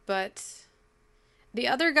 but the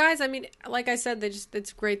other guys, I mean, like I said,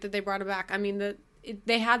 it's great that they brought it back. I mean,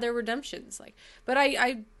 they had their redemptions, like, but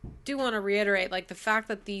I do want to reiterate, like, the fact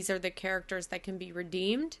that these are the characters that can be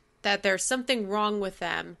redeemed, that there's something wrong with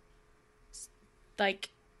them, like,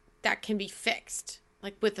 that can be fixed,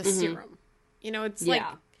 like, with a serum. You know, it's like,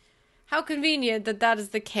 how convenient that is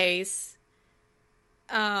the case.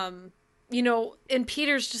 You know, and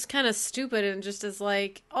Peter's just kind of stupid and just is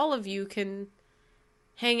like, all of you can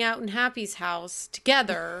hang out in Happy's house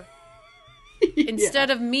together instead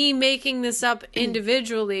of me making this up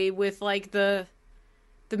individually with, like, the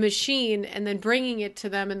machine and then bringing it to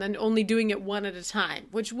them and then only doing it one at a time,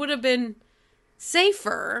 which would have been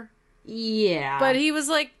safer. Yeah. But he was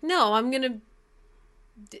like, no, I'm going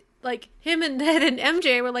to, like, him and Ned and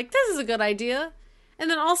MJ were like, this is a good idea. And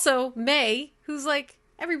then also May, who's like,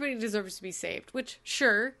 everybody deserves to be saved, which,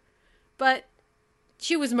 sure, but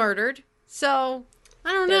she was murdered, so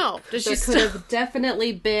I don't know. There could have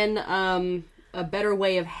definitely been a better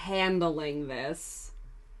way of handling this.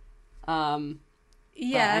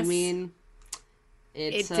 Yes. I mean,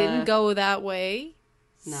 it didn't go that way.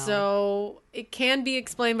 No. So it can be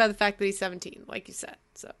explained by the fact that he's 17, like you said.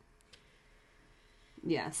 So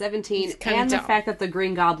yeah, 17, and the fact that the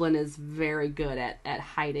Green Goblin is very good at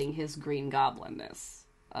hiding his Green Goblinness.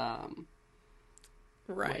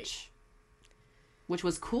 Right. Which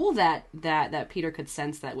was cool that Peter could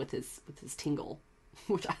sense that with his tingle.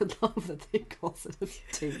 Which I love that he calls it a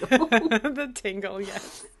tingle. The tingle,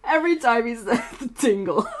 yes. Every time he said the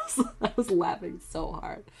tingle, I was laughing so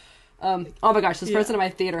hard. Oh my gosh, this person in my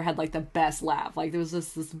theater had, like, the best laugh. Like, there was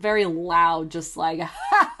this very loud, just like,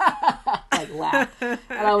 like, laugh. And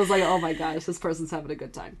I was like, oh my gosh, this person's having a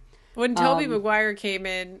good time. When Tobey Maguire came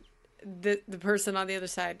in, the person on the other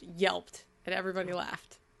side yelped, and everybody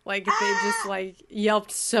laughed. Like, they just, like,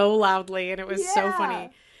 yelped so loudly, and it was so funny.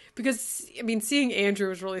 Because, I mean, seeing Andrew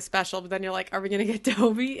was really special, but then you're like, are we going to get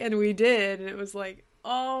Tobey? And we did, and it was like,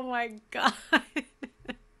 oh my god.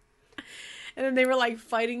 And then they were, like,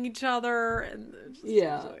 fighting each other, and just,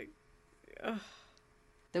 like, ugh.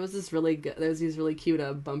 There was these really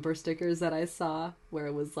cute bumper stickers that I saw where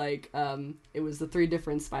it was like it was the 3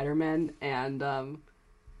 different Spider-Men, and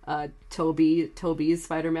Toby's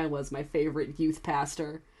Spider-Man was my favorite youth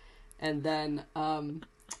pastor, and then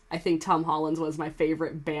I think Tom Holland's was my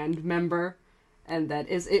favorite band member, And that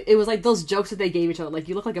it was like those jokes that they gave each other, like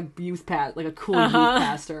you look like a like a cool youth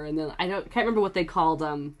pastor, and then can't remember what they called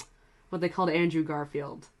Andrew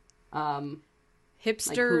Garfield,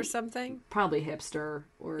 hipster or something, probably hipster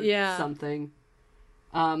or something.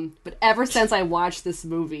 But ever since I watched this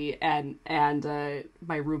movie and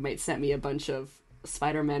my roommate sent me a bunch of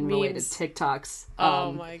Spider-Man related TikToks.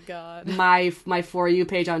 Oh my god, my For You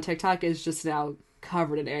page on TikTok is just now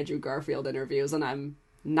covered in Andrew Garfield interviews, and I'm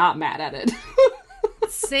not mad at it.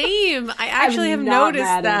 Same. I actually have noticed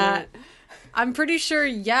that. I'm pretty sure,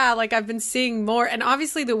 like I've been seeing more. And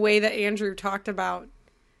obviously the way that Andrew talked about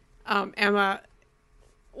Emma,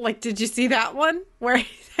 like, did you see that one? Where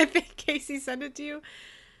I think Casey sent it to you?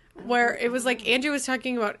 Where it was like Andrew was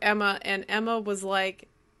talking about Emma, and Emma was like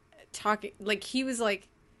talking, like he was like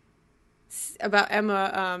about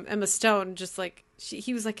Emma Stone, just like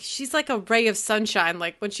he was like, she's like a ray of sunshine.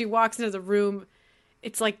 Like when she walks into the room,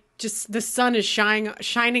 it's like just the sun is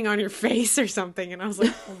shining on your face or something. And I was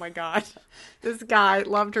like, oh my god, this guy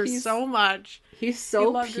loved her so much. He's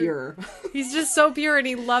so pure. He's just so pure, and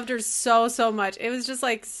he loved her so much. It was just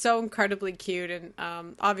like so incredibly cute. And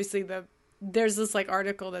obviously there's this like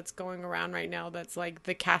article that's going around right now that's like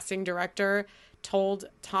the casting director told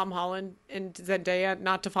Tom Holland and Zendaya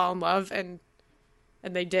not to fall in love, and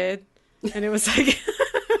they did. And it was like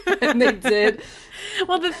and they did.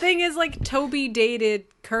 Well, the thing is, like, Toby dated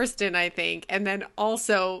Kirsten, I think, and then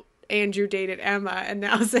also Andrew dated Emma, and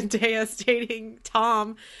now Zendaya's dating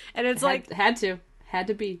Tom, and it's had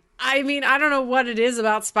to be. I mean, I don't know what it is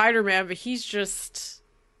about Spider-Man, but he's just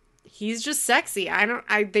sexy.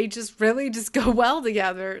 They just really just go well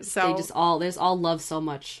together. So they all love so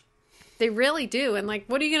much. They really do. And like,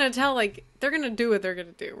 what are you gonna tell? Like, they're gonna do what they're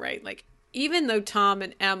gonna do, right? Like, even though Tom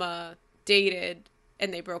and Emma dated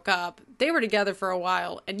and they broke up, they were together for a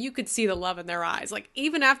while, and you could see the love in their eyes. Like,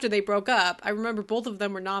 even after they broke up, I remember both of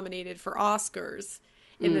them were nominated for Oscars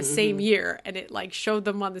in the same year, and it like showed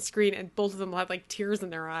them on the screen, and both of them had like tears in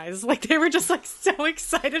their eyes. Like, they were just like so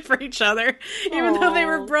excited for each other, even though they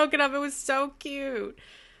were broken up. It was so cute.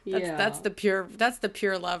 That's the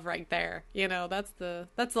pure love right there. You know, that's the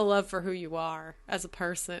love for who you are as a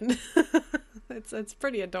person. It's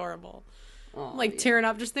pretty adorable. I'm like tearing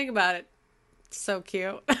up just think about it. So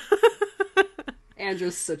cute.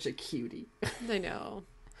 Andrew's such a cutie. I know.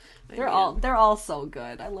 They're all so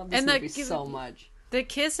good. I love this movie so much. The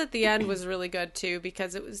kiss at the end was really good too,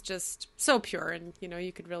 because it was just so pure, and you know,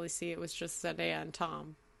 you could really see it was just Zendaya and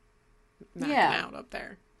Tom macking out up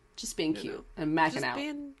there. Just being cute and macking out.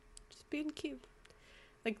 Just being cute.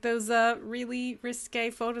 Like those really risque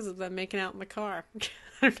photos of them making out in the car.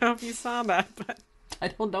 I don't know if you saw that, but I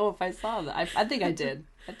don't know if I saw that. I think I did.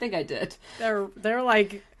 They're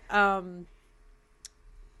like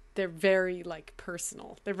they're very like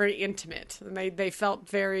personal. They're very intimate, and they felt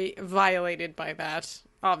very violated by that,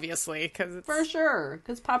 obviously, because for sure,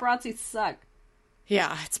 because paparazzi suck.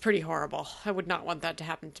 Yeah, it's pretty horrible. I would not want that to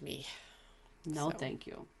happen to me. No, thank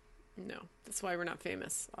you. No, that's why we're not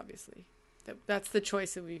famous. Obviously, that's the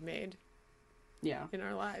choice that we've made. Yeah, in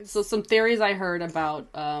our lives. So some theories I heard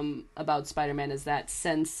about Spider-Man is that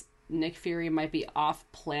since Nick Fury might be off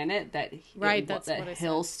planet, that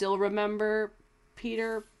he'll still remember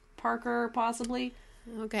Peter Parker, possibly.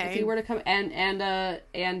 Okay. If he were to come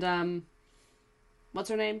and what's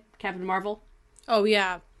her name? Captain Marvel. Oh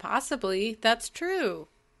yeah, possibly. That's true.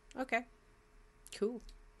 Okay. Cool.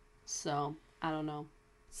 So I don't know.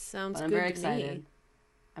 Sounds but I'm good very to excited. me.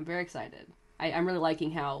 I'm very excited. I'm really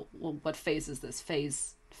liking what phase is this?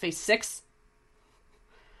 Phase 6?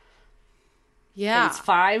 Yeah. Phase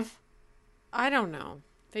 5? I don't know.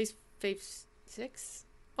 Phase 6?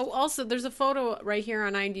 Oh, also, there's a photo right here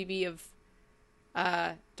on IMDb of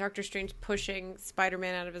Doctor Strange pushing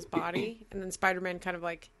Spider-Man out of his body, and then Spider-Man kind of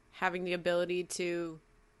like having the ability to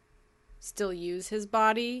still use his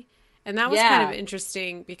body. And that was kind of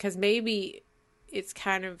interesting, because maybe it's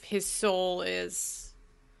kind of his soul is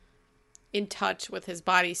in touch with his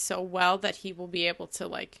body so well that he will be able to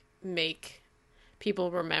like make people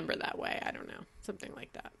remember that way. I don't know. Something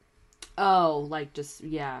like that. Oh, like just,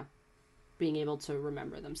 being able to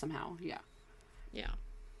remember them somehow. Yeah. Yeah.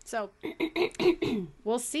 So,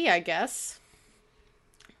 we'll see, I guess.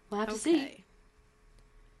 We'll have to see.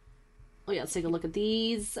 Oh, yeah, let's take a look at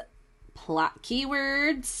these plot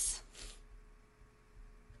keywords.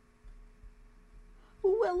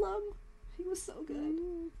 Willem. He was so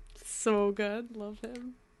good. So good. Love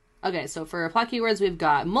him. Okay, so for plot keywords, we've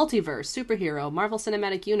got multiverse, superhero, Marvel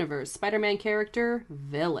Cinematic Universe, Spider-Man character,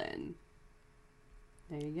 villain.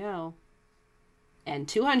 There you go. And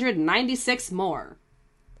 296 more.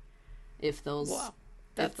 If those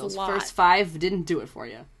That's if those a lot. first 5 didn't do it for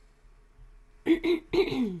you.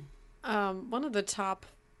 One of the top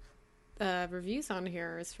reviews on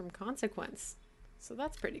here is from Consequence, so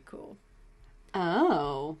that's pretty cool.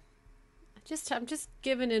 Oh. I'm just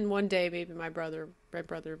giving in one day. Maybe my brother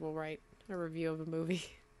will write a review of a movie.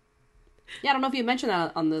 Yeah, I don't know if you mentioned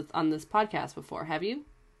that on this podcast before. Have you?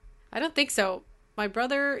 I don't think so. My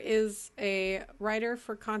brother is a writer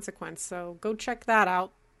for Consequence, so go check that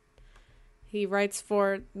out. He writes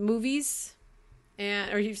for movies,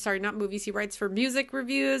 not movies. He writes for music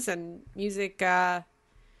reviews and music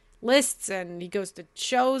lists, and he goes to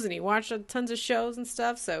shows and he watches tons of shows and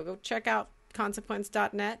stuff. So go check out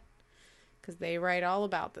consequence.net because they write all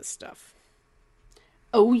about this stuff.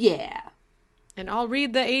 Oh yeah. And I'll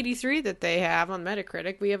read the 83 that they have on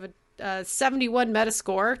Metacritic. We have a 71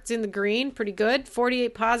 Metascore. It's in the green, pretty good.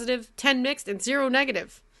 48 positive, 10 mixed, and 0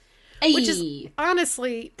 negative. Hey. Which is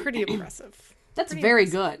honestly pretty impressive. That's pretty very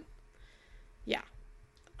impressive. good. Yeah.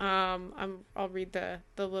 I'll read the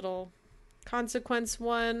little Consequence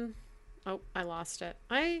one. Oh, I lost it.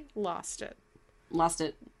 Lost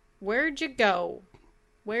it. Where'd you go?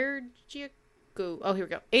 Oh, here we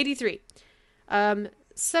go. 83.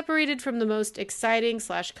 Separated from the most exciting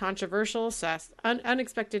 / controversial /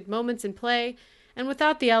 unexpected moments in play, and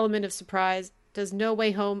without the element of surprise, does No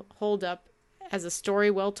Way Home hold up as a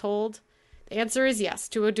story well told? The answer is yes,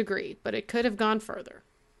 to a degree, but it could have gone further.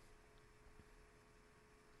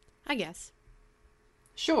 I guess.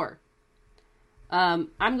 Sure. I'm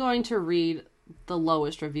going to read the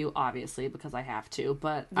lowest review, obviously, because I have to,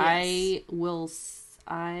 but yes. I will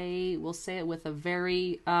say it with a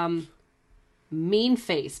very mean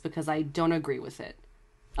face because I don't agree with it.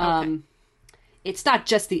 Okay. It's not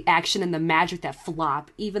just the action and the magic that flop.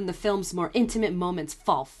 Even the film's more intimate moments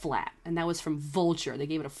fall flat. And that was from Vulture. They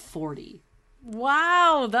gave it a 40.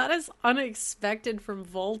 Wow, that is unexpected from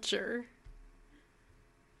Vulture.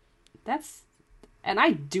 And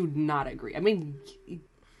I do not agree. I mean,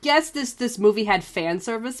 yes, this movie had fan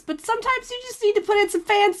service, but sometimes you just need to put in some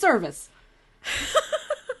fan service.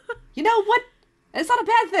 You know what? It's not a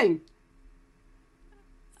bad thing.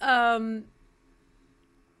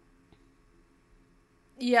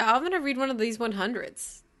 Yeah, I'm going to read one of these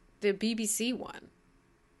 100s. The BBC one.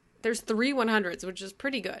 There's 3 100s, which is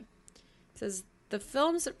pretty good. It says, the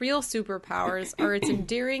film's real superpowers are its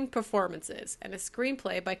endearing performances and a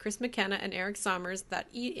screenplay by Chris McKenna and Eric Sommers that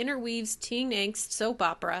interweaves teen angst, soap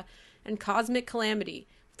opera, and cosmic calamity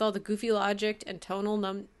with all the goofy logic and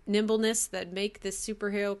tonal nimbleness that make this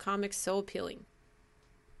superhero comic so appealing.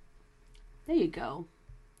 There you go.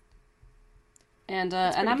 And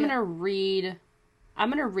I'm gonna read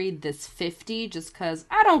this 50 just because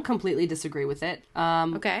I don't completely disagree with it.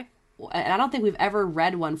 Okay. And I don't think we've ever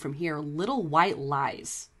read one from here. Little White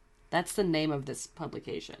Lies. That's the name of this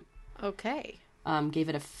publication. Okay. Gave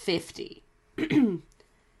it a 50.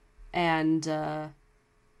 And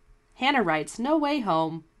Hannah writes, No Way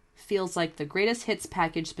Home feels like the greatest hits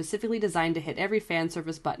package specifically designed to hit every fan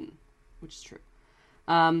service button. Which is true.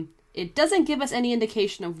 It doesn't give us any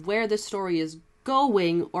indication of where the story is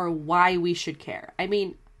going or why we should care. I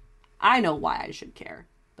mean, I know why I should care,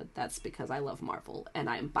 but that's because I love Marvel and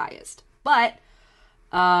I'm biased. But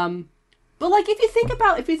like if you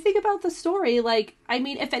think about the story, like, I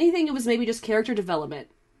mean, if anything, it was maybe just character development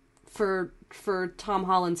for Tom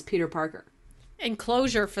Holland's Peter Parker. And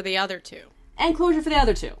closure for the other two.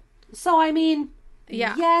 So, I mean,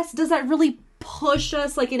 yeah. Yes, does that really push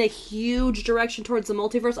us like in a huge direction towards the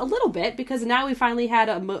multiverse? A little bit, because now we finally had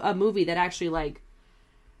a movie that actually, like,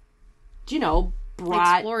 you know,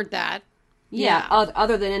 explored that. Yeah.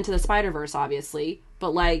 Other than Into the Spider-Verse, obviously,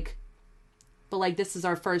 but like this is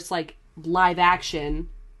our first like live action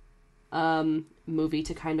movie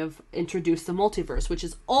to kind of introduce the multiverse, which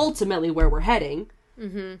is ultimately where we're heading.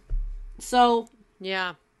 Mm-hmm. So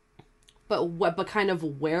yeah. But kind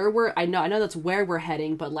of where we're, I know that's where we're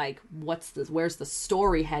heading, but like, where's the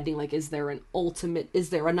story heading? Like, is there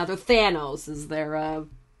another Thanos? Is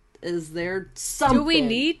there something? Do we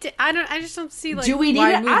need to, I just don't see, like, do we need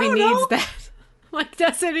why it? movie needs that. Like,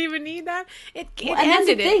 does it even need that? It and that's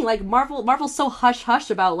the thing, like, Marvel's so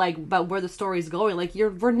hush-hush about where the story's going. Like,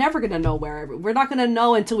 we're never gonna know we're not gonna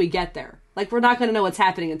know until we get there. Like, we're not going to know what's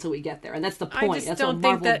happening until we get there. And that's the point. I just that's don't what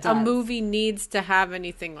think Marvel that does. a movie needs to have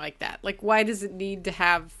anything like that. Like, why does it need to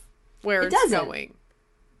have where it's going?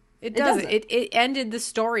 It doesn't. It ended the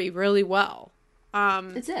story really well.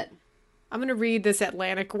 It's it. I'm going to read this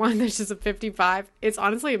Atlantic one. This is a 55. It's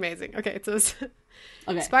honestly amazing. Okay, it says...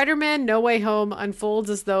 Okay. Spider-Man No Way Home unfolds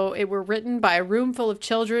as though it were written by a room full of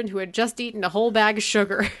children who had just eaten a whole bag of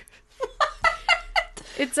sugar.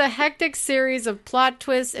 It's a hectic series of plot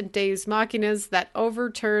twists and deus machinas that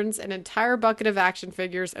overturns an entire bucket of action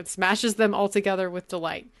figures and smashes them all together with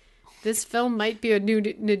delight. This film might be a new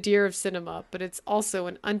nadir of cinema, but it's also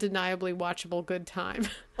an undeniably watchable good time.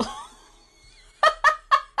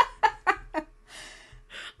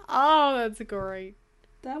 Oh, that's great.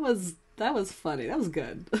 That was funny. That was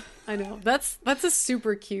good. I know. That's a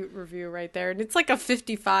super cute review right there. And it's like a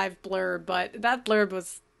 55 blurb, but that blurb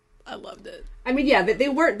was, I loved it. I mean, yeah, they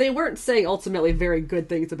weren't saying ultimately very good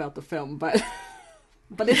things about the film, but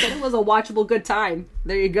they said it was a watchable good time.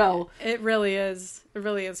 There you go. It really is. It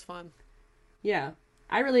really is fun. Yeah.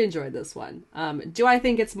 I really enjoyed this one. Do I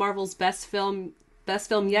think it's Marvel's best film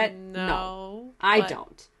yet? No. I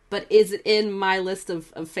don't. But is it in my list of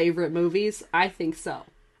favorite movies? I think so.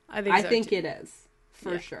 I think it is.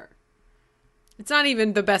 For sure. It's not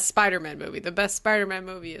even the best Spider-Man movie. The best Spider-Man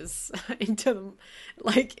movie is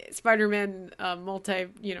Spider-Man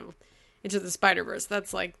Into the Spider-Verse.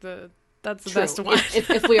 That's like the best one.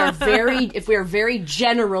 if we are very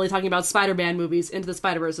generally talking about Spider-Man movies, Into the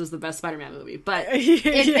Spider-Verse is the best Spider-Man movie. But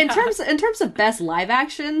in terms of best live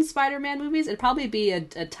action Spider-Man movies, it'd probably be a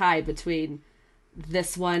tie between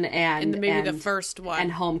this one and the first one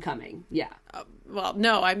and Homecoming. Yeah. Well,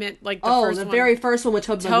 no, I meant like the very first one with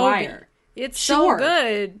Tobey Maguire. It's so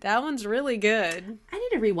good. That one's really good. I need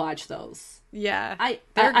to rewatch those. Yeah,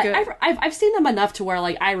 they're good. I've seen them enough to where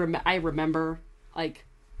like I remember like,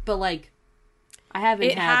 but like I haven't.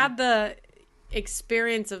 It had the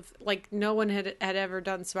experience of like no one had ever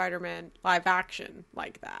done Spider-Man live action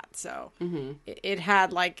like that, so it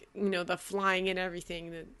had like the flying and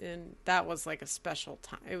everything, and that was like a special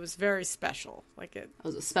time. It was very special. Like it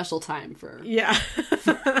was a special time for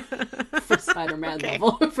for Spider-Man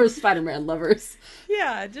level for Spider-Man lovers.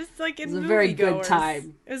 Yeah, just like it was a very good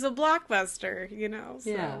time. It was a blockbuster, So.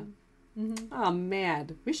 Yeah. Oh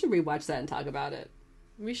man, we should rewatch that and talk about it.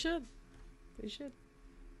 We should.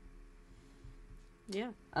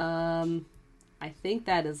 Yeah. I think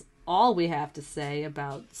that is all we have to say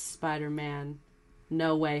about Spider-Man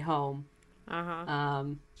No Way Home.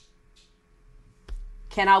 Cannot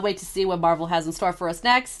wait to see what Marvel has in store for us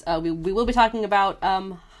next. We will be talking about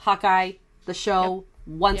Hawkeye, the show,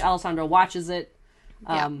 once Alessandra watches it.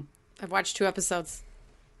 I've watched 2 episodes.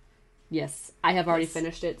 Yes, I have already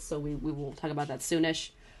finished it, so we will talk about that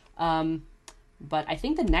soonish. But I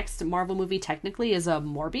think the next Marvel movie technically is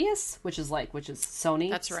Morbius, which is Sony.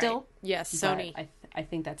 That's right. Still. Yes, Sony. I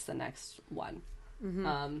think that's the next one.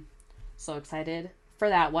 So excited for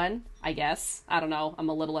that one. I guess I don't know. I'm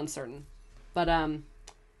a little uncertain, but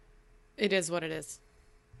it is what it is.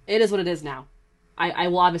 It is what it is now. I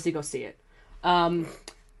will obviously go see it, but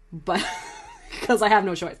because I have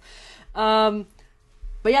no choice.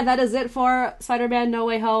 But yeah, that is it for Spider-Man No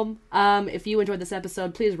Way Home. If you enjoyed this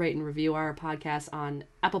episode, please rate and review our podcast on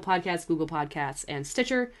Apple Podcasts, Google Podcasts, and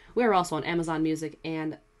Stitcher. We are also on Amazon Music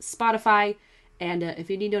and Spotify. And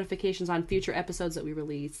if you need notifications on future episodes that we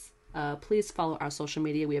release, please follow our social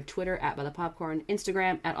media. We have Twitter @ByThePopcorn,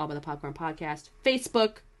 Instagram @AllByThePopcorn Podcast,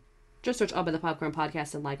 Facebook, just search All By The Popcorn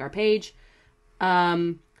Podcast and like our page.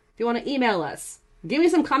 If you want to email us, give me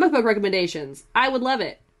some comic book recommendations. I would love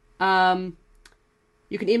it.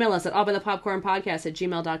 You can email us at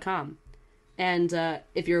allbythepopcornpodcast@gmail.com. And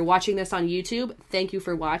if you're watching this on YouTube, thank you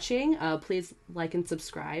for watching. Please like and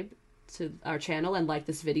subscribe to our channel and like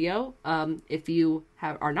this video. If you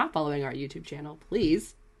are not following our YouTube channel,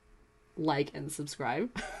 please like and subscribe.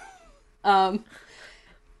 And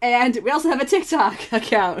we also have a TikTok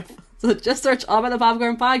account. So just search All By The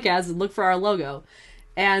Popcorn Podcast and look for our logo.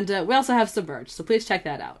 And we also have some merch, so please check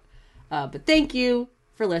that out. But thank you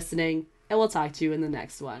for listening. And we'll talk to you in the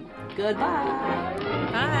next one. Goodbye.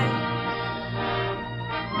 Bye.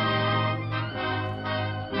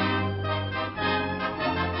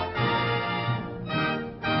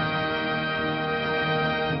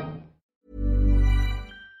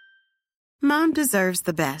 Mom deserves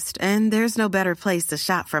the best, and there's no better place to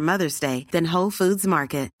shop for Mother's Day than Whole Foods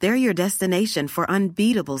Market. They're your destination for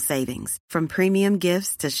unbeatable savings, from premium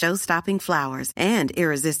gifts to show-stopping flowers and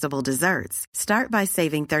irresistible desserts. Start by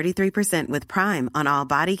saving 33% with Prime on all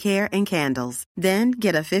body care and candles. Then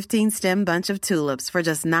get a 15-stem bunch of tulips for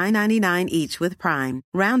just $9.99 each with Prime.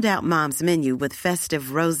 Round out Mom's menu with festive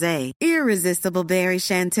rosé, irresistible berry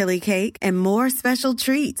chantilly cake, and more special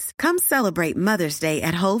treats. Come celebrate Mother's Day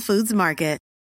at Whole Foods Market.